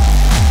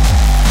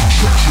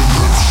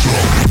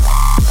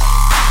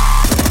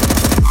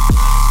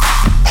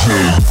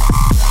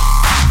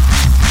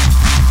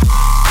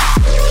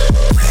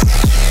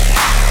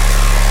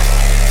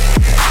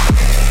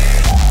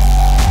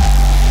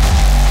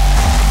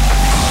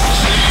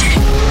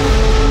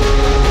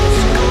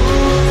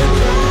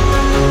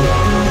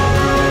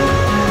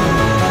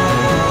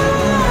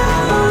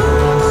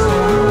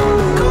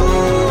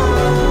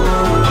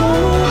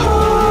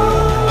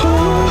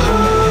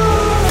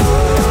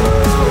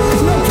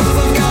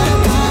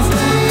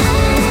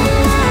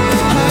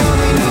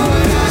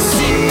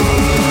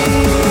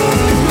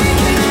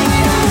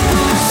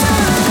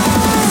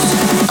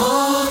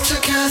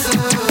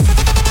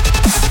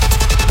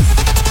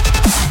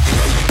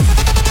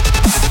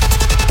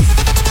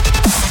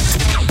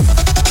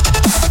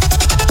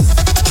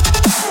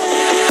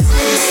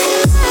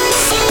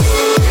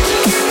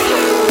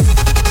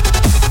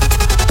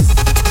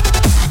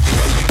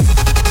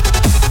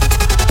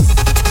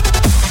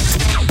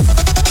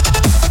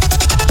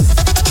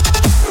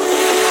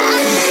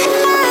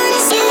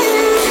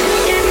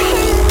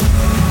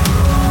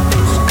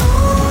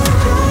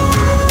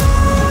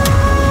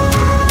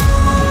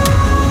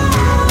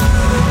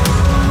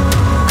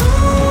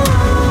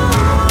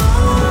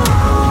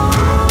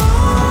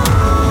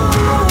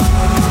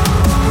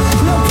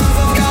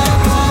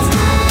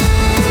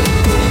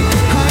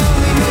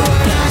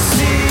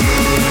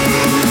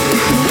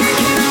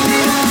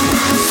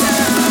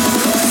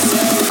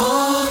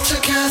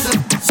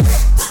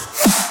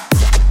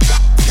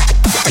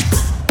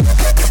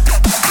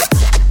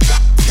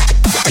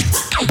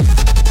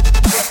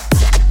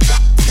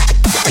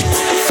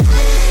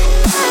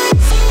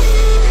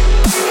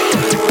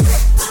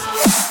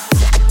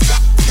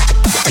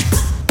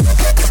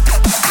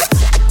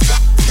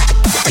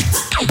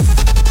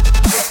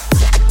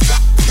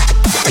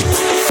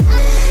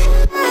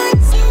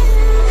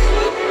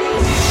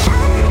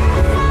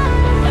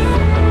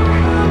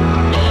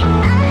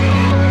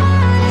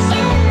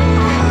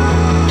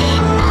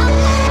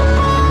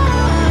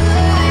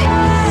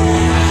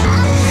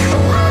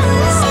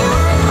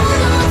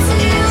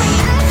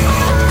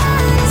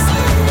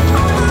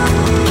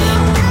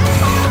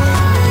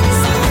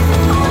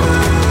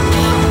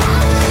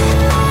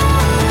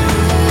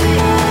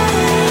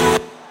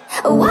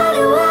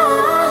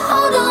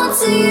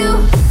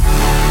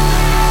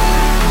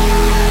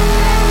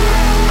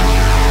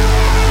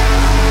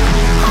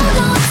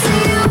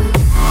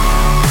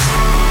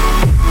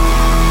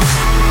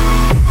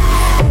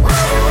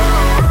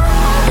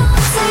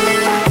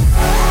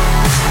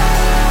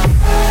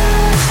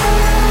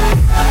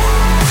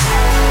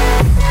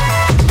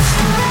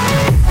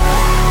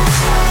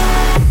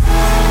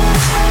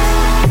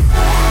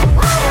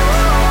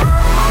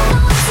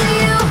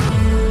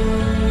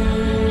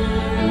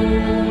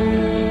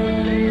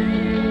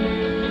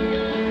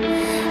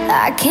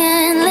 I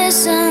can't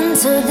listen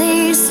to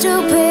these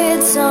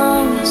stupid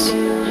songs,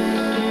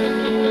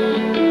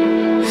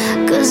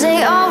 'cause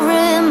they all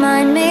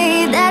remind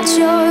me that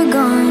you're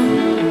gone.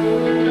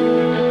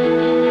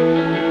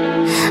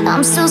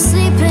 I'm still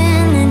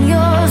sleeping in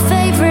your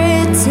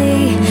favorite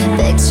tea,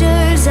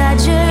 pictures I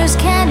just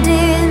can't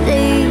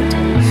delete.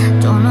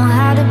 Don't know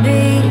how to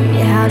be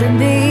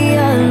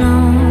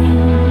alone.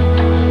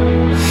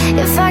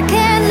 If I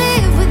can't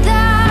live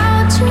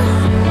without you,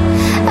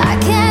 I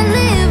can't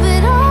live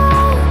at all.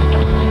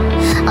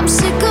 I'm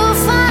sick of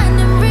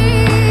finding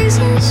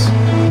reasons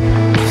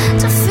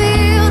to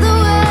feel the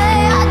way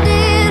I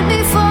did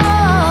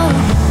before.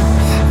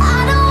 I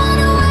don't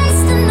wanna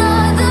waste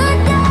another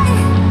day.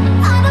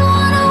 I don't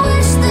wanna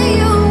wish that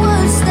you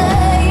would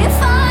stay. If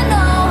I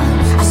know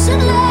I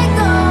should let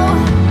go,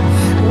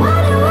 why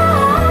do I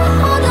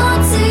hold on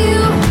to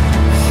you?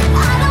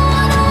 I don't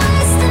wanna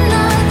waste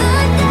another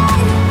day.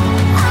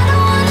 I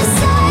don't wanna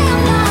say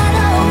I'm not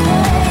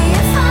okay.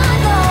 If I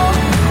know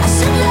I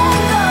should let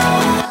go,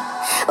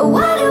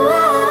 why do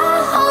I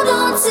hold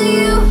on to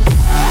you?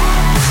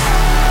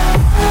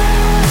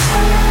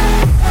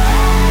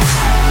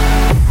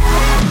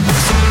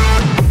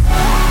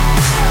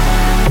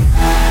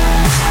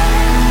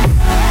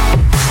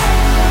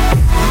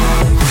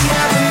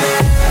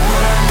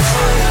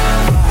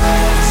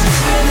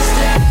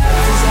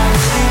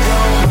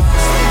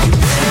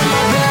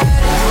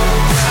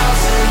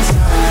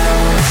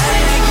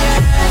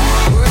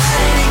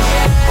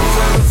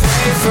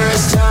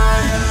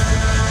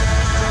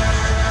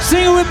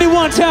 Sing it with me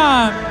one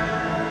time.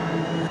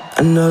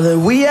 I know that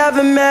we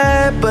haven't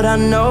met, but I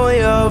know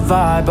your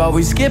vibe. Are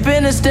we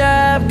skipping a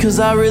step? 'Cause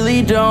I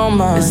really don't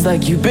mind. It's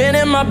like you've been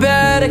in my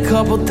bed a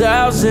couple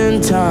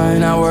thousand times.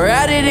 Now we're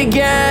at it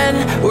again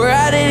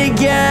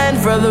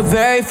for the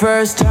very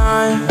first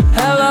time.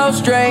 Hello,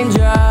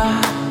 stranger.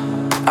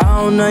 I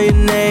don't know your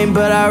name,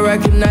 but I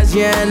recognize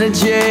your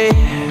energy.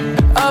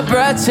 A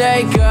breath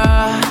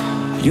taker.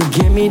 You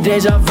give me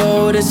deja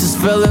vu, this is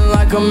feeling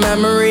like a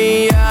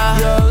memory.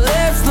 Your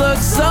lips look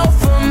so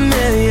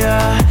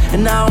familiar,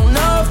 and I don't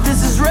know if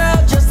this is real,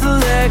 just a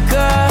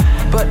liquor,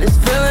 but this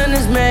feeling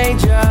is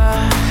major.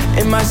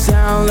 It might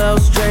sound a little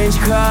strange,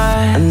 'cause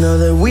I know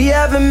that we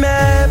haven't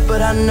met,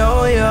 but I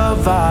know your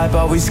vibe.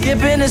 Are we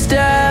skipping a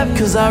step?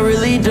 'Cause I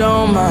really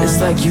don't mind. It's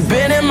like you've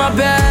been in my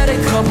bed a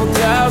couple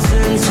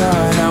thousand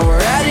times. Now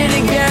we're at it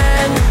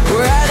again.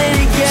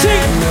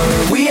 I know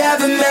that we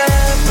haven't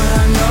met, but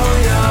I know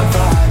your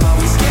vibe. Are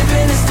we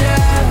skipping a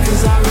step?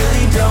 'Cause I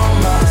really don't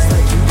mind. It's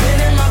like you've been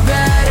in my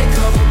bed a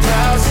couple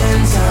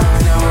thousand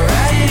times. Now we're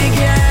at it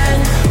again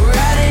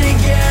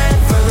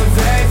for the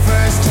very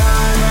first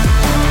time.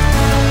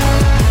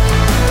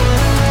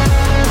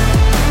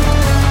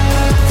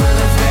 For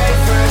the very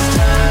first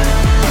time.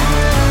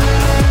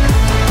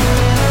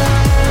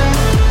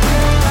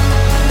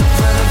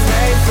 For the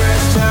very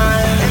first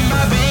time. Am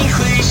I being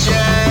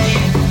cliche?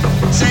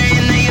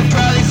 Saying that you're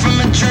probably from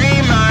a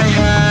dream I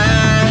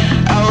had.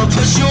 I will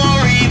put you on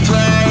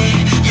replay.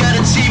 You're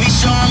the TV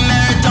show I'm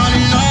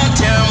marathoning all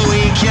damn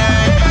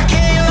weekend. If I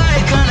can't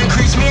like, kinda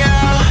creeps me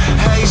out.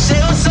 How you say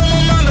what's on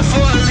my mind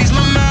before it leaves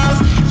my mouth.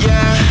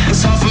 Yeah,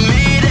 it's hard for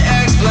me to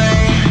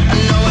explain. I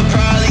know it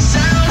probably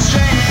sounds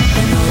strange.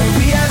 I know that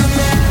we haven't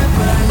met,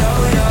 but I know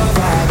your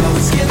vibe. I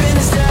was skipping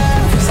a step,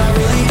 'cause I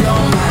really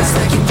don't mind. It's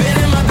like you've been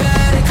in my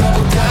bed a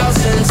couple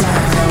thousand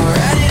times. Now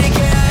we're at it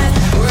again.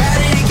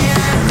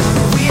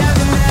 We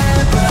haven't met,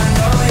 but I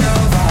know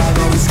your vibe.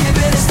 I was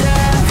skipping a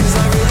step, 'cause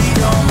I really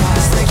don't mind.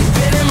 It's like you've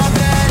been in my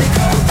bed a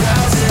couple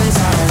thousand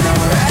times. Now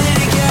we're at it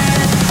again.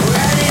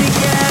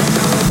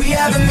 We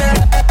haven't met.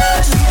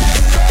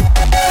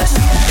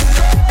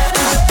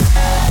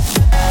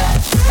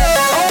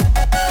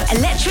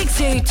 Electric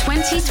Zoo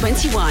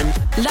 2021,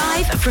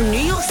 live from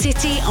New York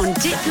City on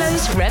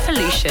Diplo's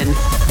Revolution.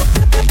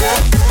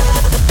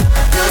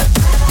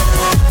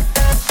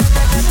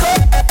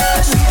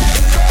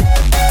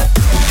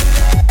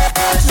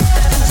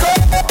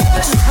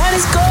 And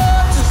it's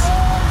gorgeous.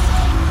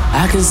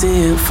 I can see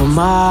it for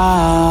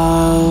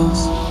miles.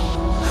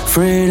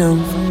 Freedom,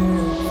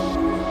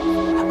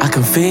 I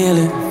can feel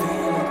it.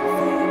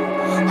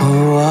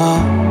 Oh,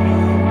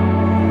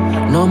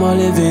 no more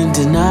living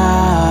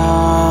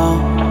denial.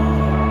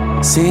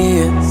 See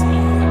it,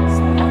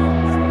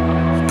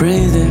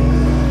 breathe it.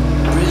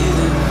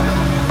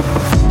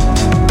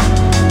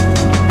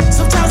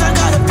 Sometimes I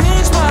gotta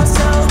pinch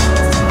myself.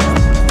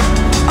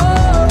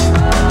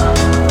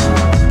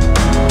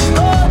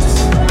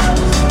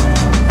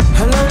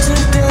 Hello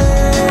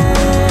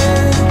today.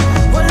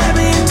 Well, let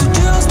me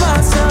introduce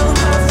myself.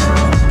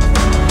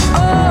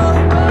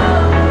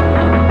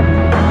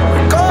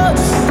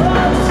 Gorgeous.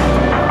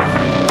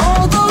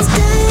 All those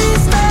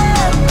days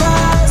that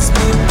pass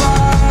me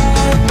by,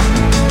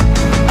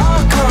 I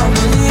can't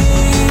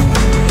believe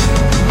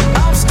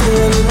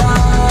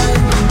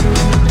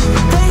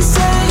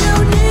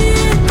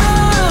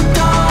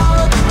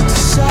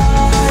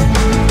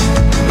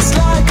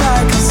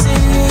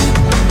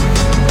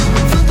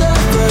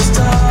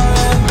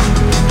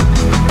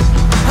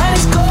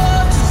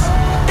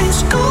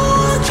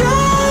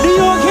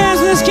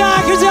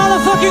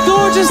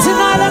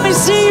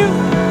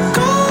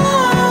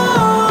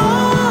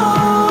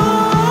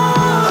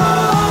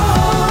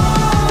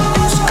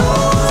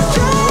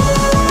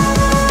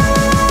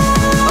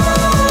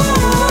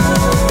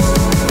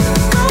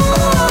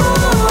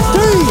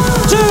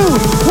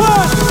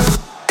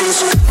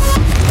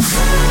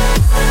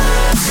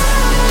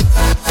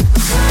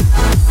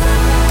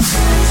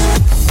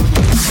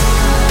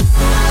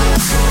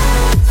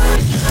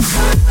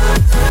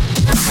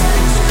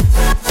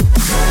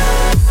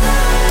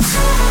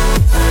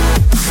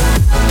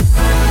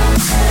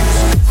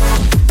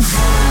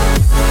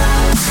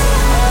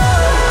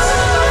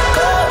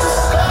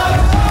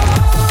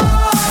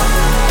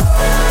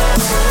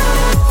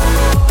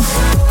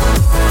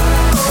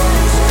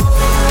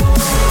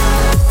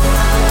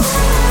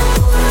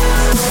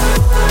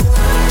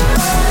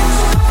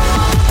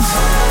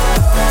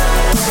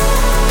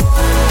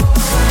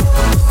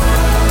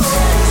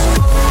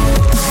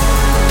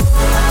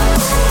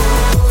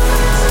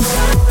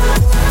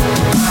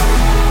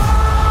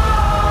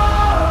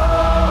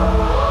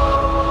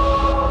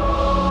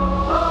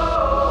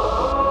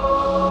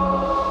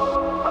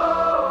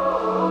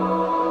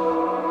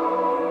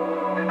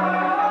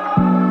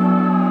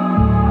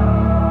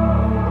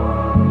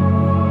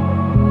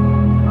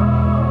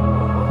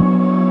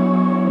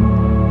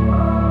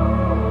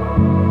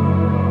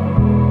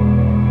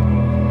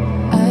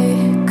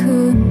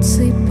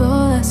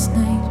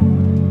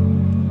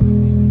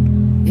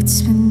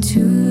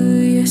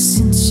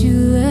since you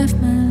left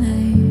my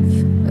life.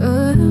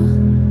 Oh,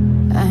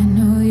 I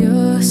know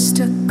you're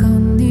stuck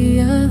on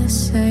the other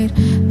side,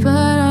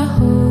 but I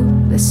hope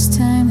this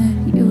time that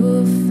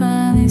you'll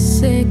finally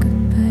say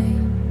goodbye.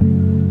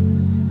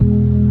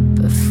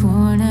 But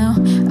for now,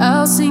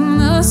 I'll sing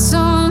the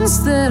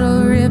songs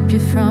that'll rip you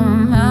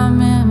from my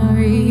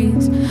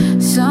memories.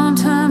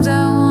 Sometimes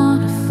I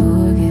wanna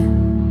forget.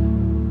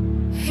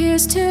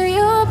 Here's to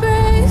your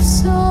brave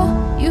soul.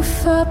 You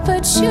fought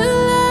but you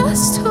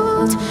lost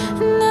hold.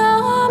 Now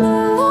I'm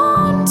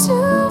alone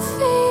to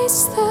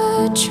face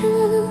the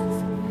truth.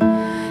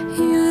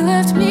 You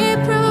left me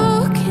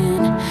broken,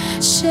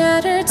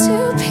 shattered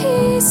to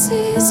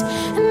pieces.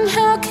 And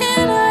how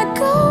can I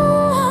go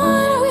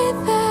on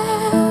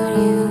without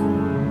you?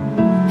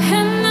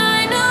 And I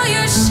know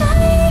you're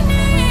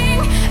shining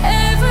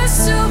ever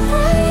so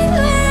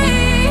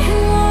brightly.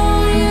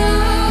 Won't you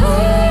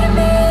lead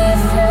me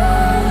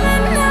through the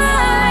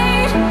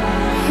night?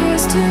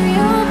 Here's to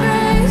your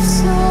brave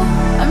soul.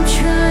 I'm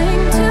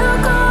trying to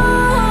go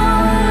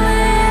on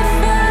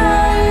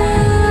without you.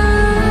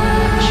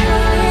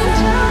 Trying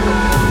to go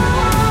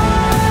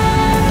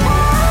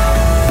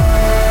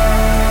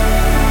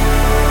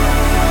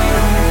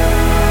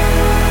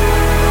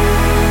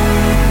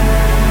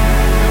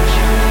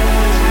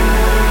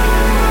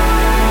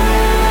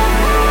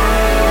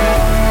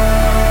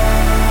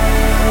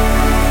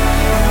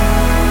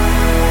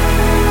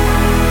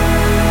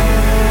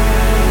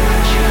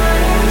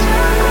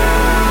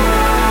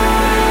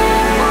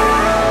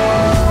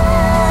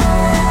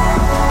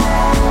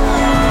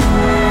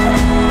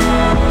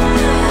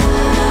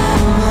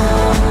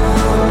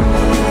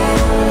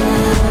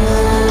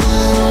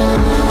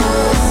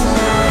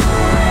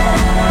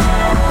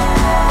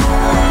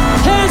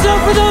Hands up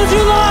for those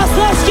who lost.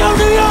 Let's go,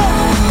 New York.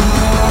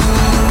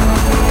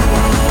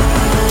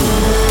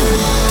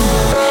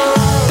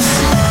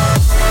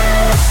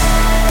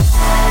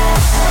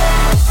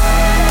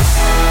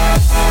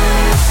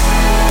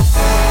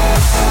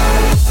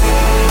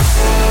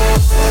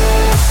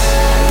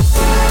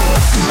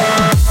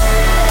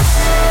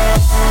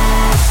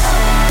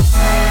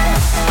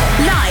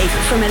 Live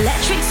from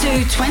Electric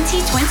Zoo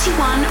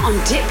 2021 on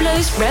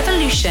Diplo's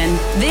Revolution,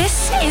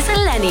 this is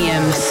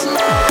ILLENIUM.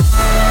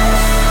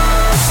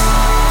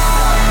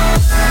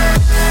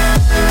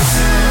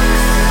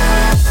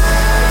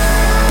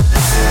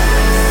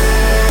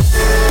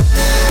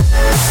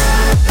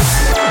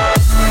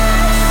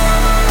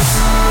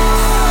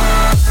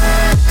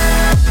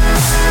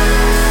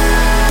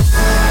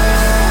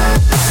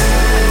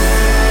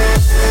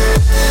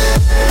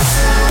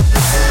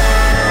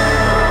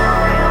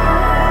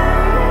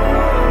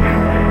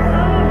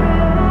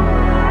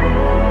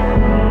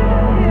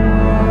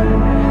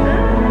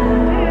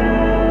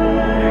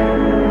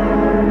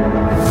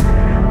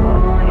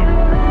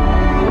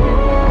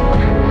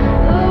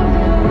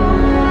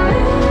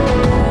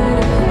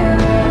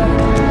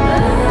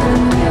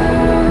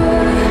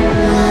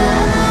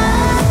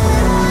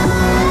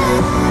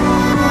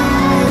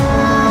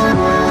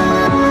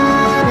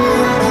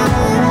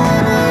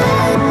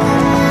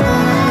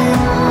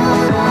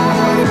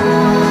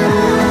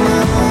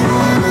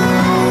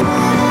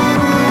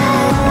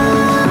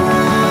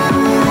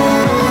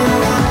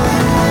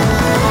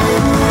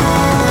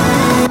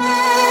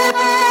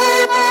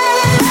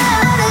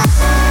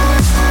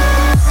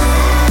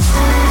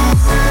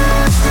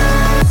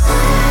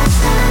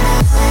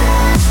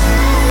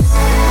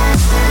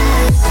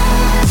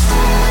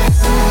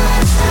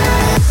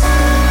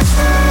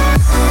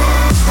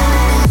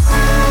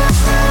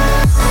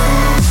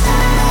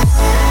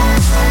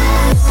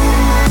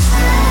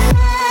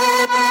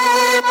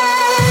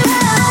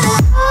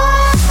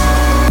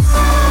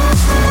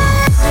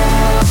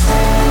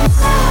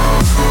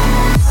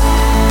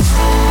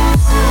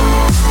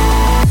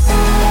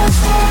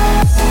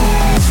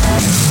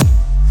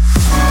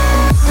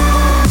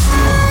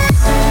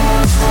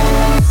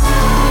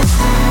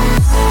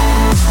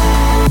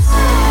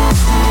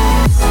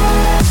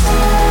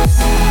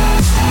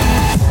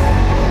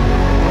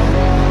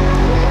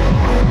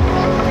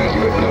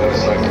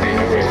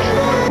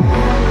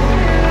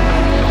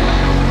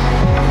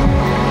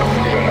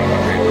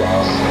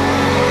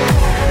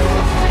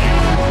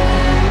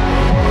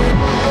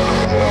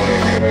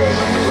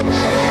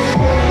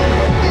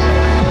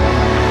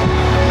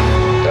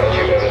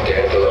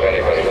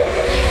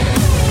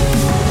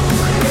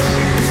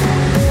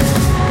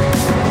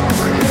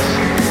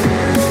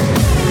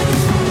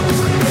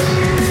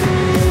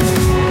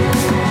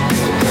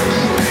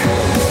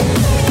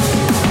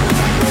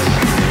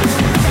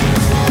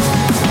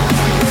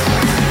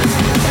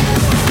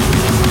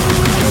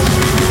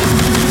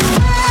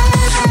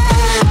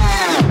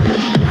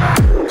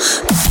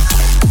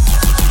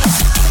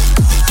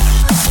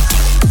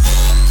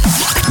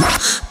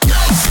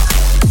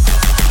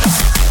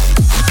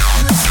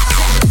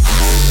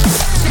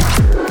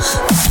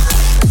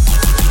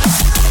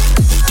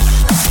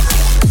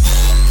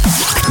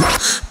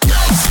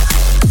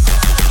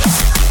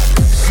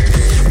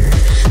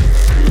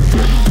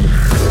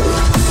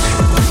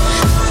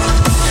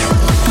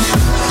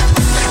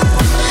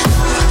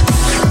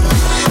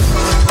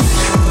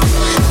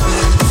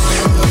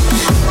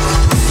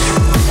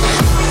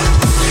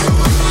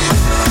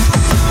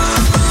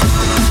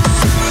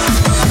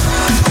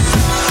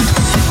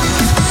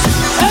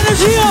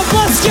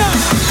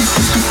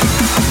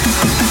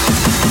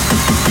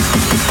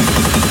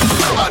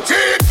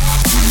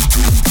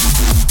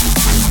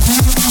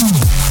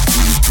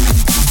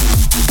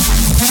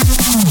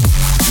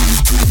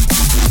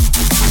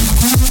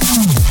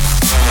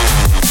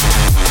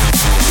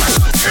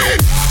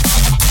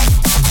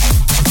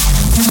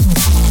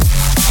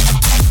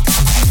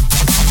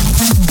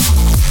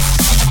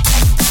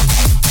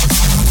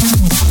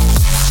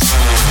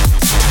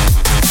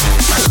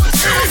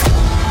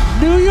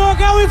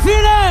 How we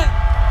feeling?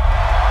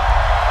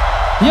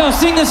 Yo,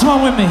 sing this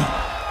one with me.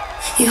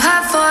 You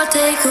have for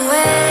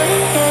takeaway,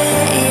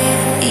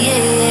 yeah,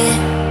 yeah.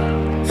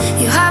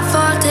 You have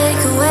for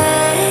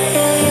takeaway,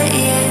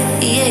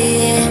 yeah,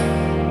 yeah.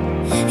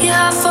 You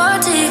have for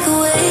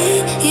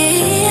takeaway,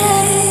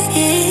 yeah,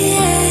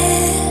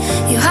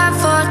 yeah. You have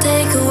for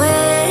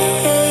takeaway,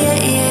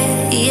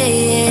 yeah,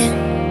 yeah.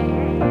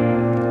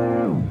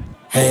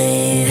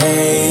 Hey,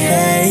 hey,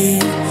 hey,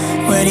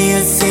 where do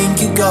you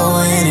think you're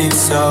going? It's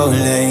so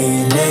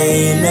late,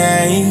 late,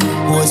 late.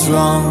 What's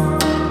wrong?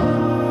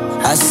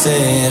 I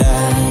said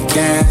I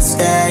can't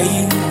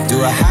stay.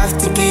 Do I have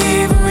to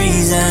give a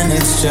reason?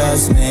 It's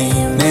just me,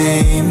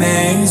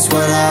 it's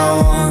what I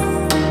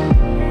want.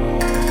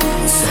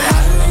 So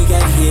how did we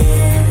get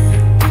here?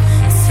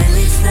 3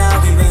 weeks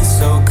now, we've been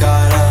so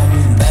caught up.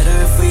 Better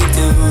if we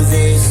do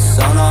this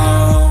on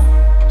our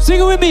own. Sing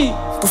it with me.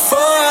 Before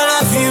I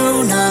love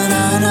you, nah,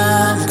 nah,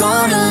 nah, I'm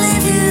gonna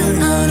leave you,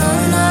 nah,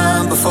 nah,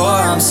 nah. Before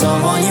I'm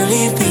someone you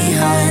leave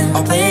behind,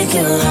 I'll break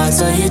your heart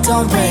so you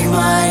don't break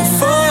mine.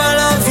 Before I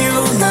love you,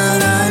 nah,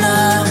 nah,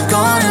 nah, I'm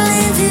gonna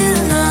leave you,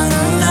 nah,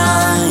 nah,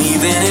 nah.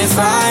 Even if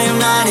I am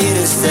not here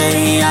to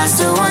stay, I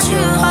still want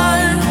your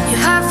heart. You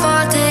have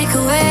for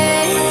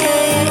takeaway,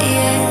 yeah,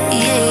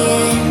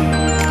 yeah.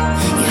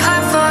 You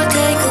have for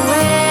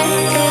takeaway,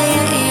 yeah,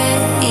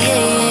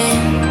 yeah.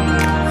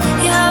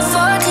 You have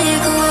for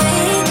takeaway,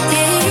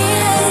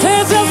 yeah.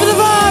 Hands up for the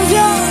vibes,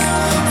 yo.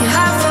 You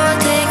have for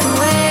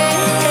takeaway,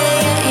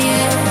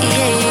 yeah,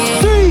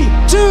 yeah. 3,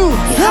 2, You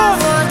 1. have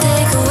for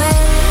takeaway.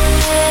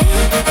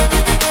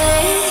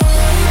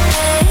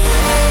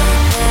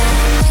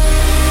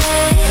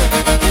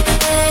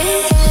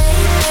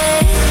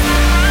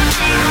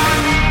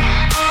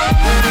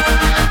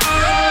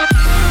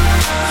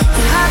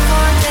 You have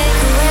for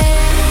takeaway,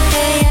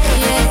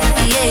 yeah,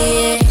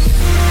 yeah.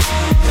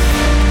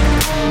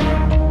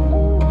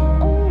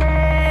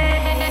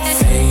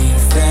 Fate,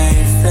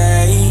 fate,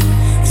 fate.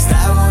 Is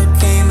that what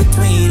came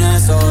between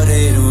us, or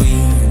did we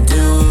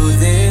do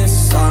this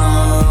on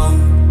our own?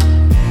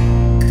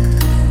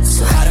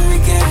 So how did we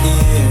get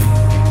here?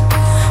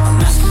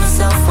 I'm asking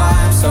myself why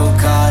I'm so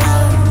caught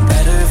up.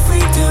 Better if we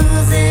do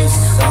this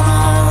on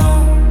our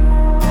own.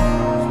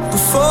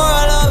 Before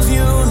I love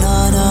you,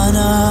 nah, nah,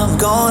 nah, I'm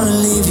gonna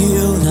leave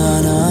you,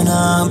 nah, nah,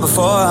 nah.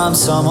 Before I'm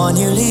someone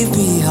you leave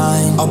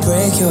behind, I'll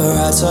break your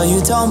heart so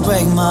you don't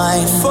break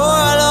mine. Before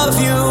I love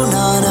you,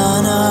 nah,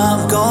 nah, nah,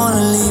 I'm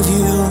gonna leave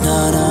you,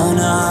 nah, nah,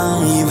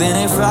 nah. Even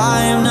if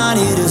I am not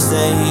here to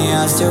stay,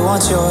 I still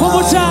want your One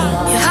more heart.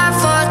 time. You have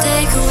for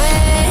takeaway,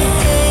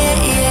 yeah,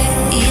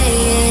 yeah.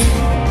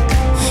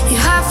 You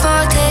have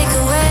for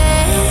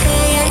takeaway,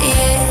 yeah,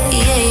 yeah.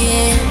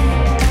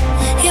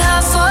 You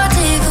have for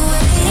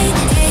takeaway,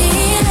 yeah,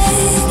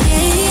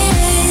 yeah.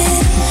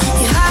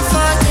 You have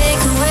for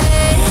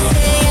takeaway,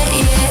 yeah,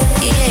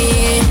 yeah.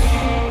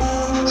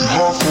 You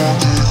have for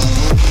takeaway.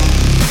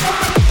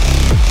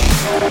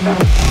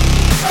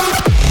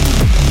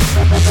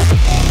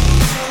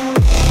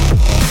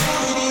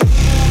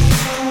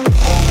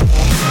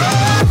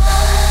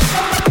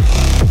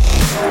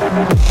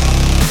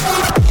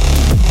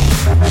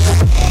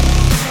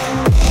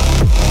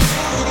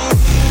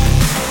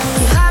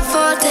 You have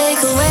for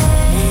takeaway.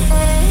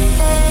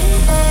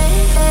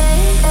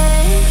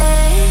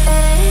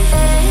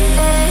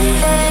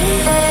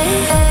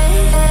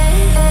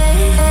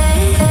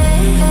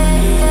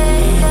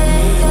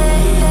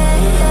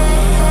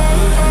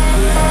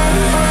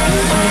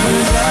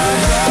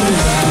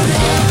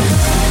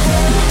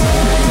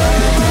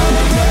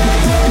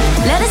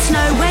 Let us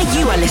know where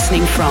you are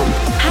listening from.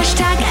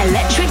 Hashtag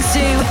Electric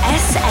Zoo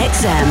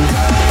SXM.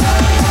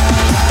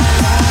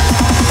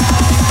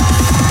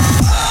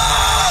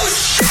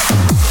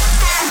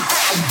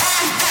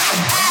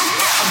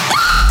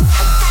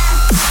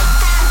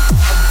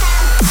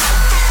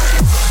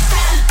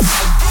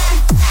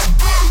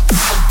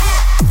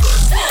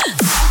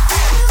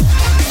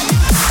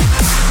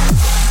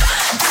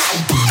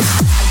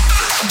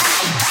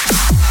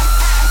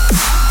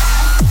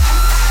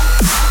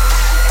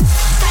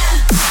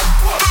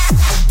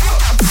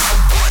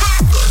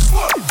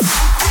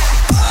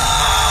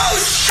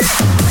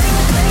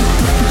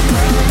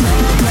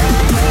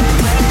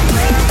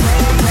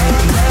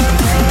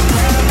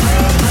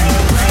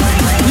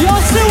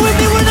 Y'all still with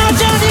me? We're not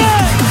done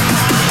yet.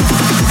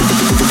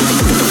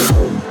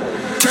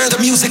 Turn the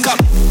music up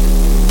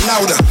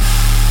louder.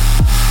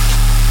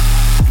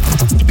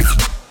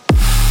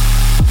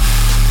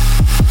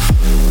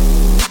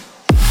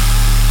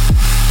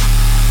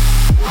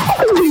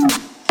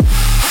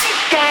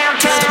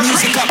 Turn the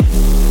music up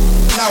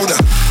louder.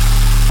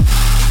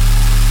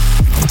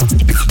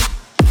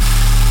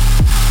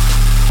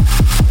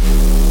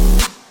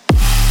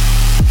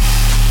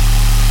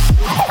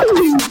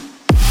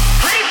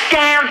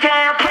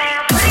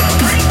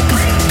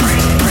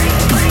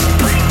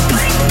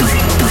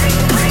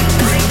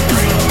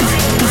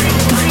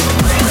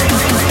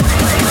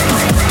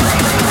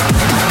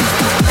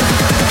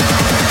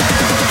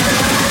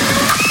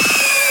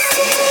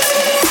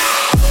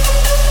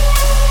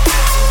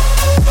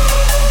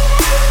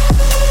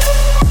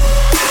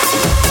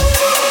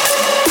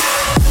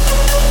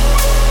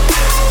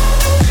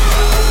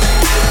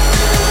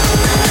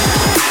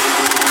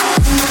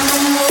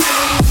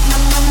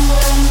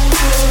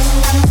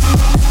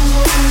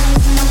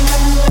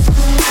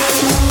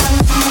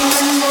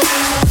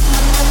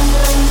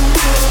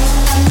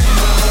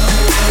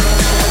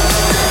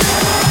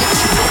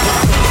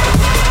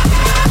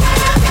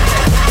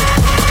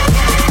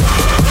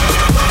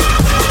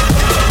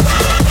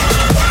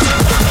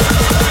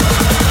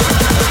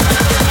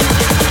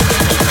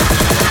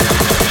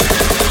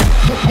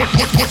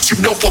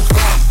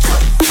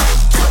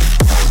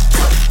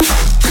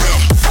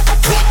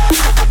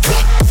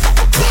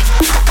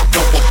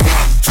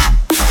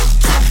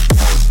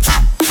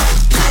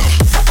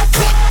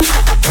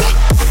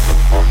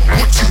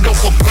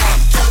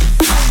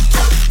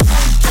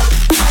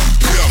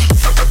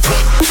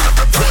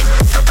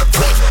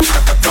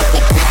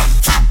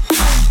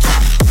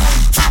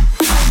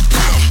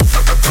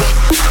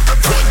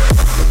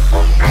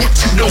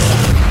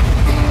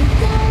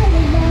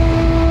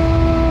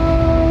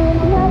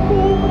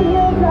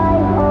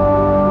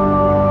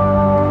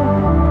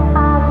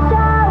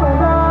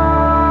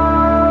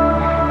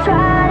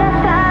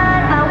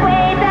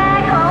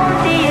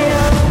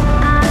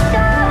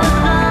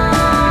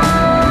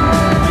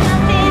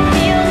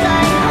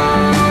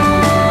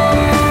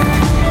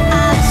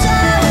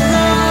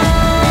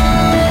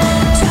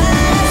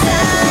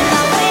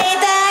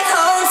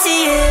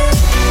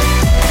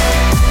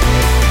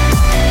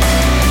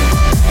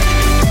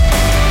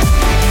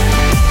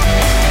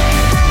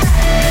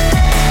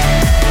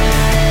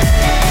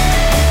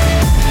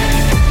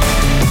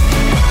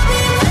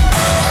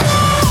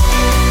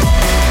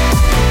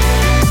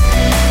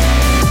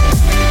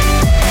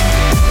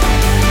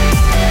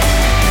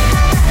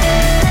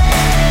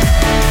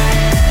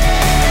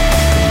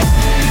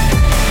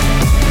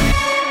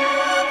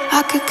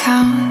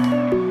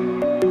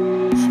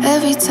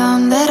 every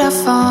time that I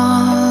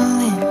fall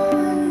in.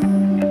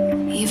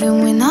 Even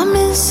when I'm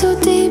in so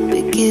deep,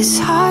 it gets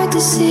hard to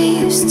see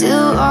you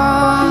still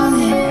all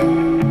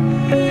in.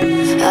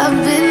 I've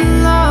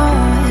been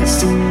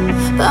lost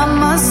by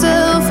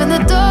myself in the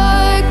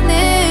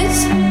darkness.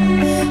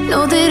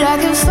 Know that I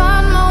can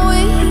find my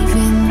way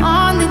even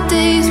on the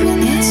days when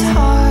it's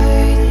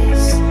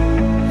hardest.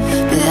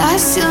 But I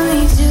still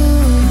need you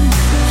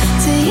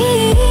to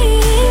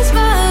ease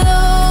my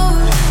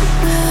load.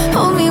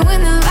 Hold me when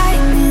the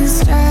lightning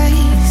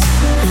strikes.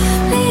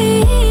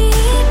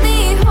 Lead me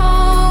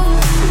home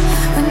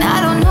when I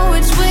don't know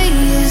which way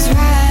is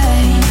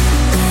right.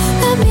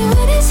 Love me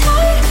when it's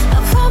hard. I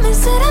promise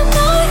that I'm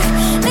not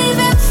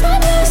leaving from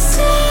your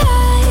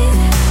side.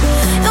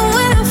 And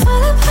when I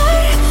fall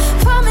apart,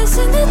 promise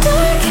in the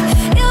dark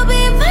you'll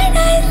be my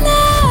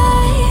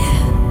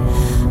nightlight.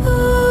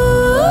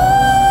 Ooh,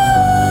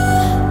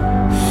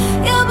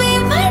 you'll be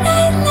my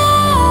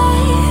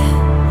nightlight.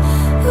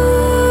 Ooh,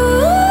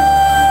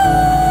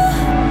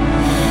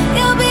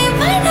 you'll be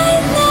my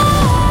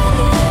nightlight.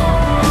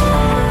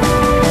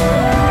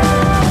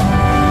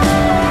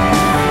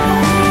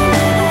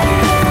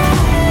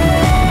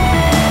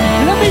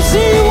 Let me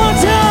see you one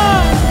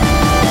time.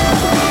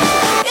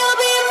 You'll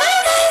be my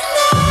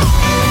nightlight.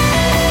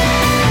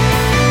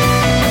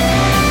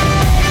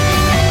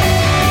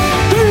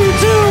 3,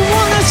 2,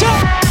 1, let's go.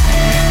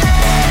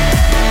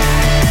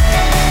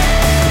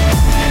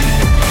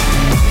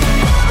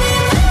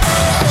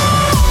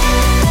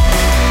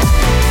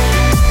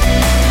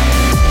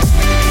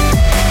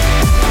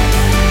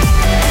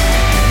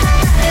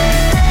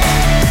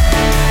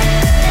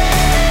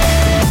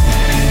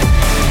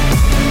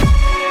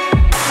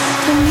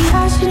 Then we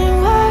housed it in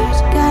words,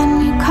 got a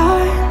new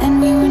car, and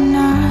we were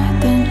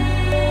nothing.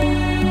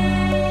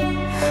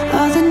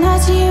 All the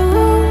nights in your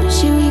room,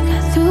 shit we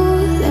got through,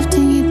 left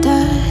in your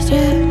dust,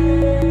 yeah.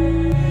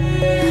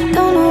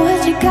 Don't know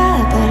what you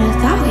got, but I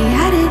thought we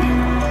had it.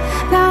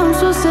 Now I'm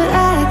supposed to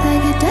act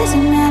like it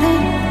doesn't matter.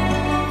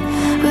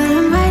 But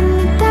I'm writing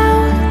it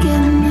down,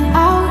 getting it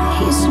out,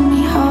 here's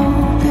me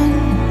hoping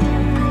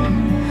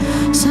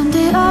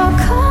someday I'll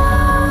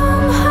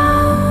come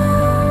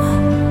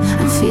home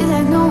and feel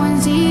like no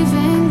one's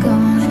even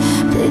gone.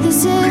 Play the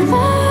same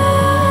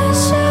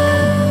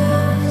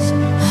shows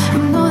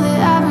and know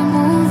that I've been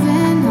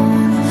moving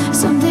on.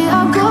 Someday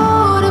I'll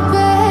go to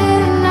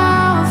bed and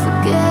I'll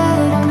forget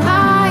I'm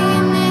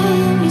lying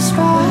in your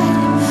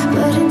spot.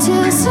 But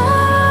until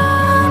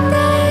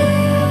Sunday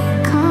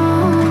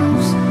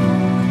comes,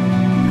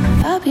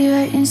 I'll be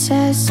writing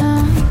sad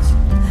songs.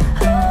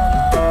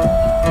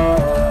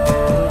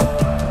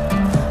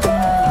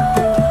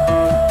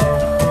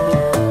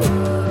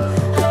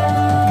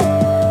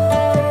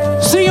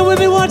 Sing it with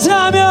me one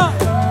time, yeah.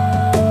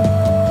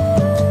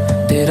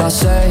 Did I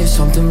say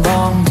something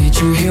wrong? Did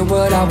you hear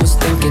what I was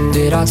thinking?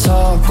 Did I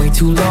talk way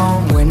too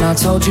long when I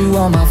told you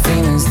all my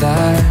feelings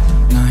that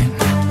night?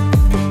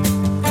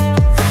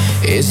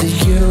 Is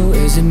it you?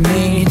 Is it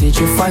me? Did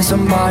you find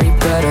somebody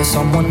better?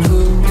 Someone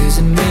who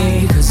isn't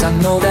me? Cause I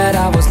know that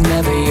I was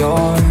never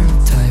your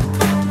type.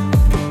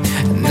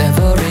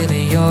 Never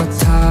really your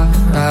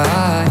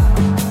type.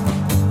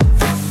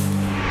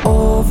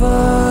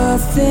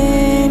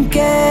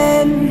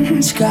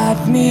 Overthinking's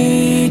got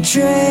me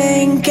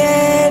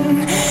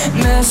drinking,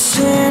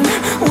 messing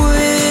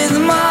with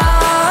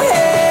my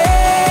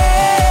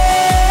head.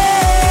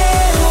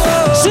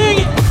 Whoa. Sing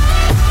it.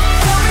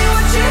 Tell me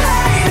what you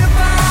hate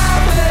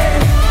about me.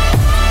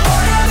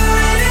 Whatever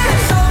it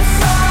is, I'm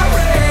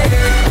sorry.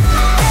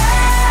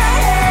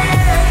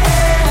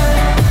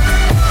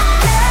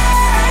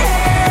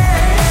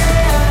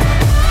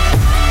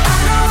 I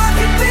know I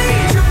can be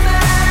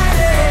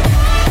dramatic,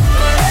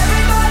 but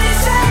everybody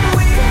said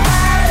we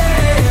had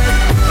it.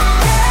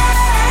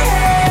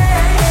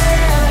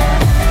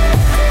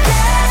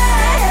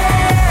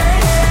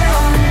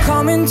 I'm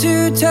coming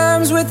to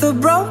terms with a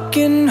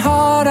broken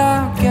heart.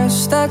 I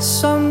guess that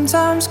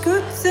sometimes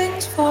good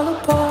things fall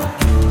apart.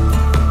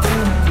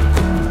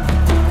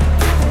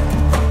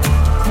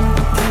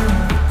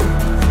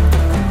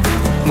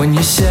 When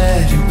you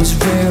said it was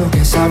real,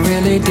 guess I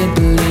really did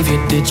believe you.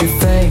 Did you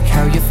fake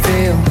how you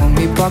feel when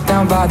we walked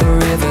down by the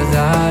river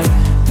that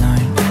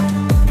night?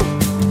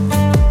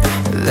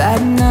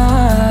 That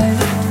night.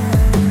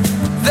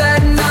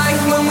 That night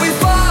when we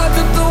fogged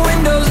up the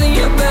windows in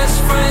your best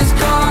friend's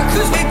car,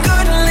 cause we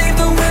couldn't leave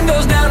the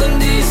windows down in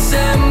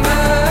December.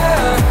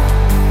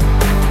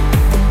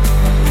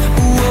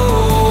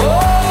 Whoa.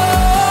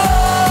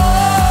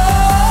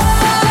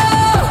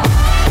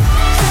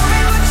 Tell me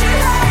what you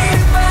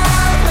hate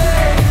about me.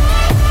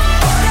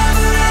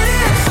 Whatever it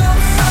is, I'm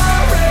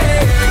sorry.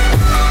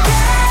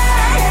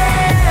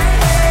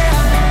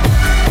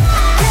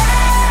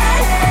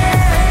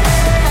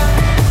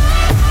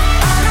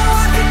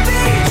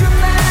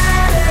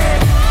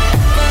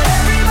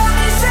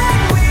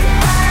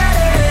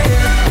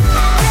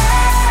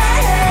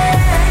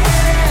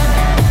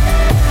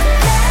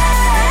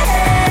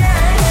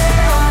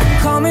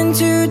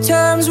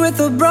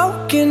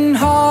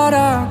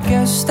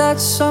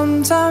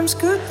 sometimes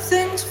good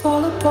things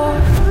fall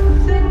apart.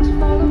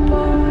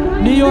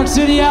 New York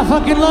City, I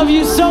fucking love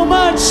you so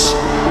much.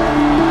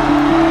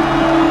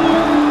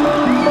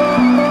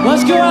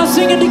 Let's go out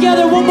singing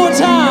together one more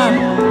time.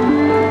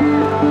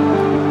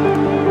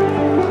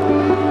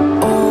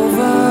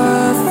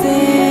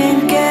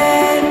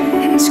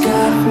 Overthinking's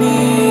got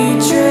me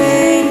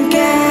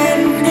drinking,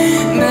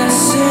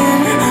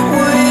 messing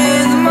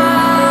with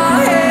my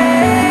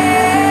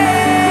head.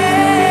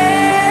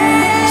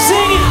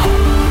 Sing it.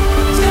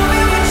 Tell me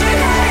what you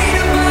hate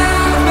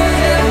about me,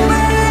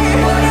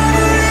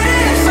 whatever it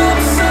is, I'm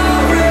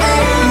sorry.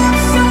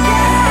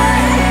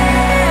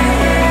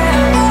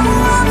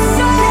 I'm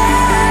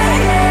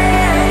sorry.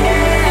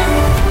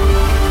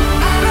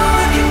 I know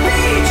I can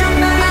be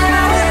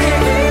dramatic,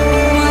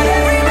 but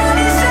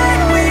everybody said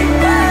we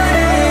got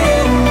it.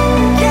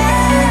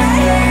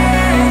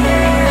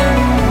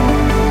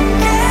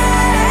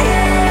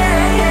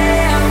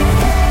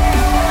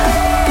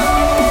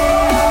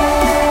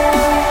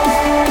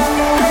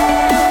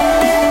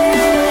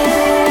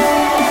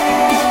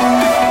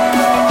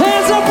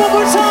 Hands up one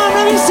more time.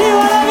 Let me see you.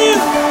 I love you.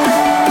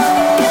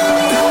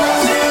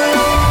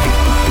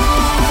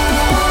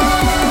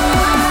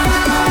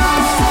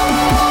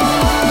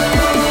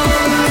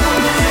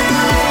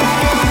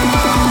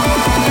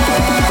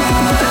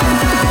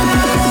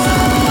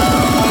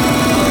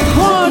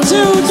 One,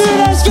 two, three,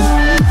 let's go.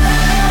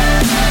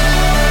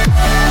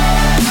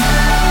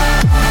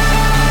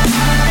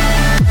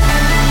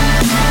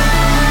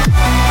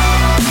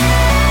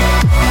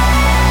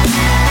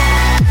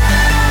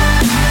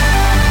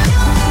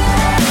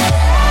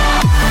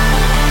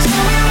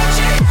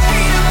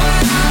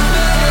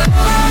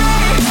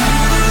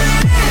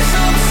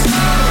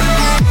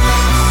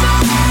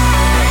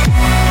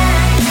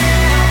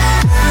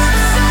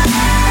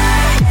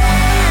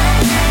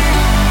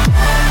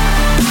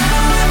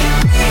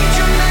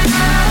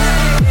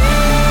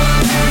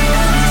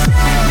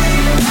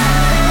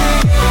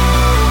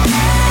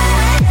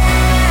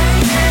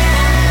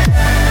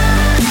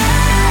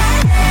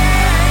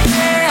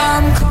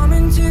 I'm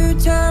coming to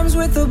terms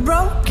with a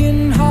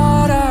broken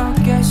heart. I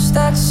guess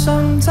that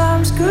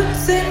sometimes good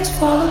things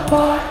fall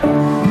apart.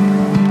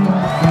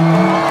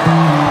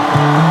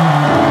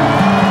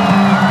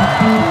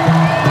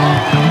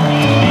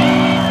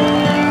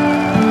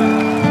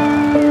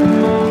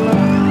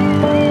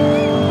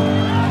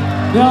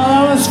 Yo,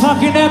 that was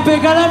fucking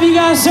epic. I love you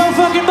guys so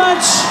fucking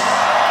much.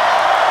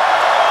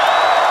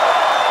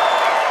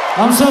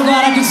 I'm so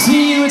glad I could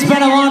see you. It's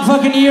been a long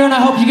fucking year, and I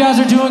hope you guys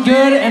are doing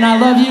good. And I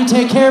love you.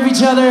 Take care of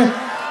each other.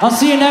 I'll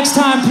see you next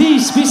time.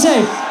 Peace. Be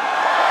safe.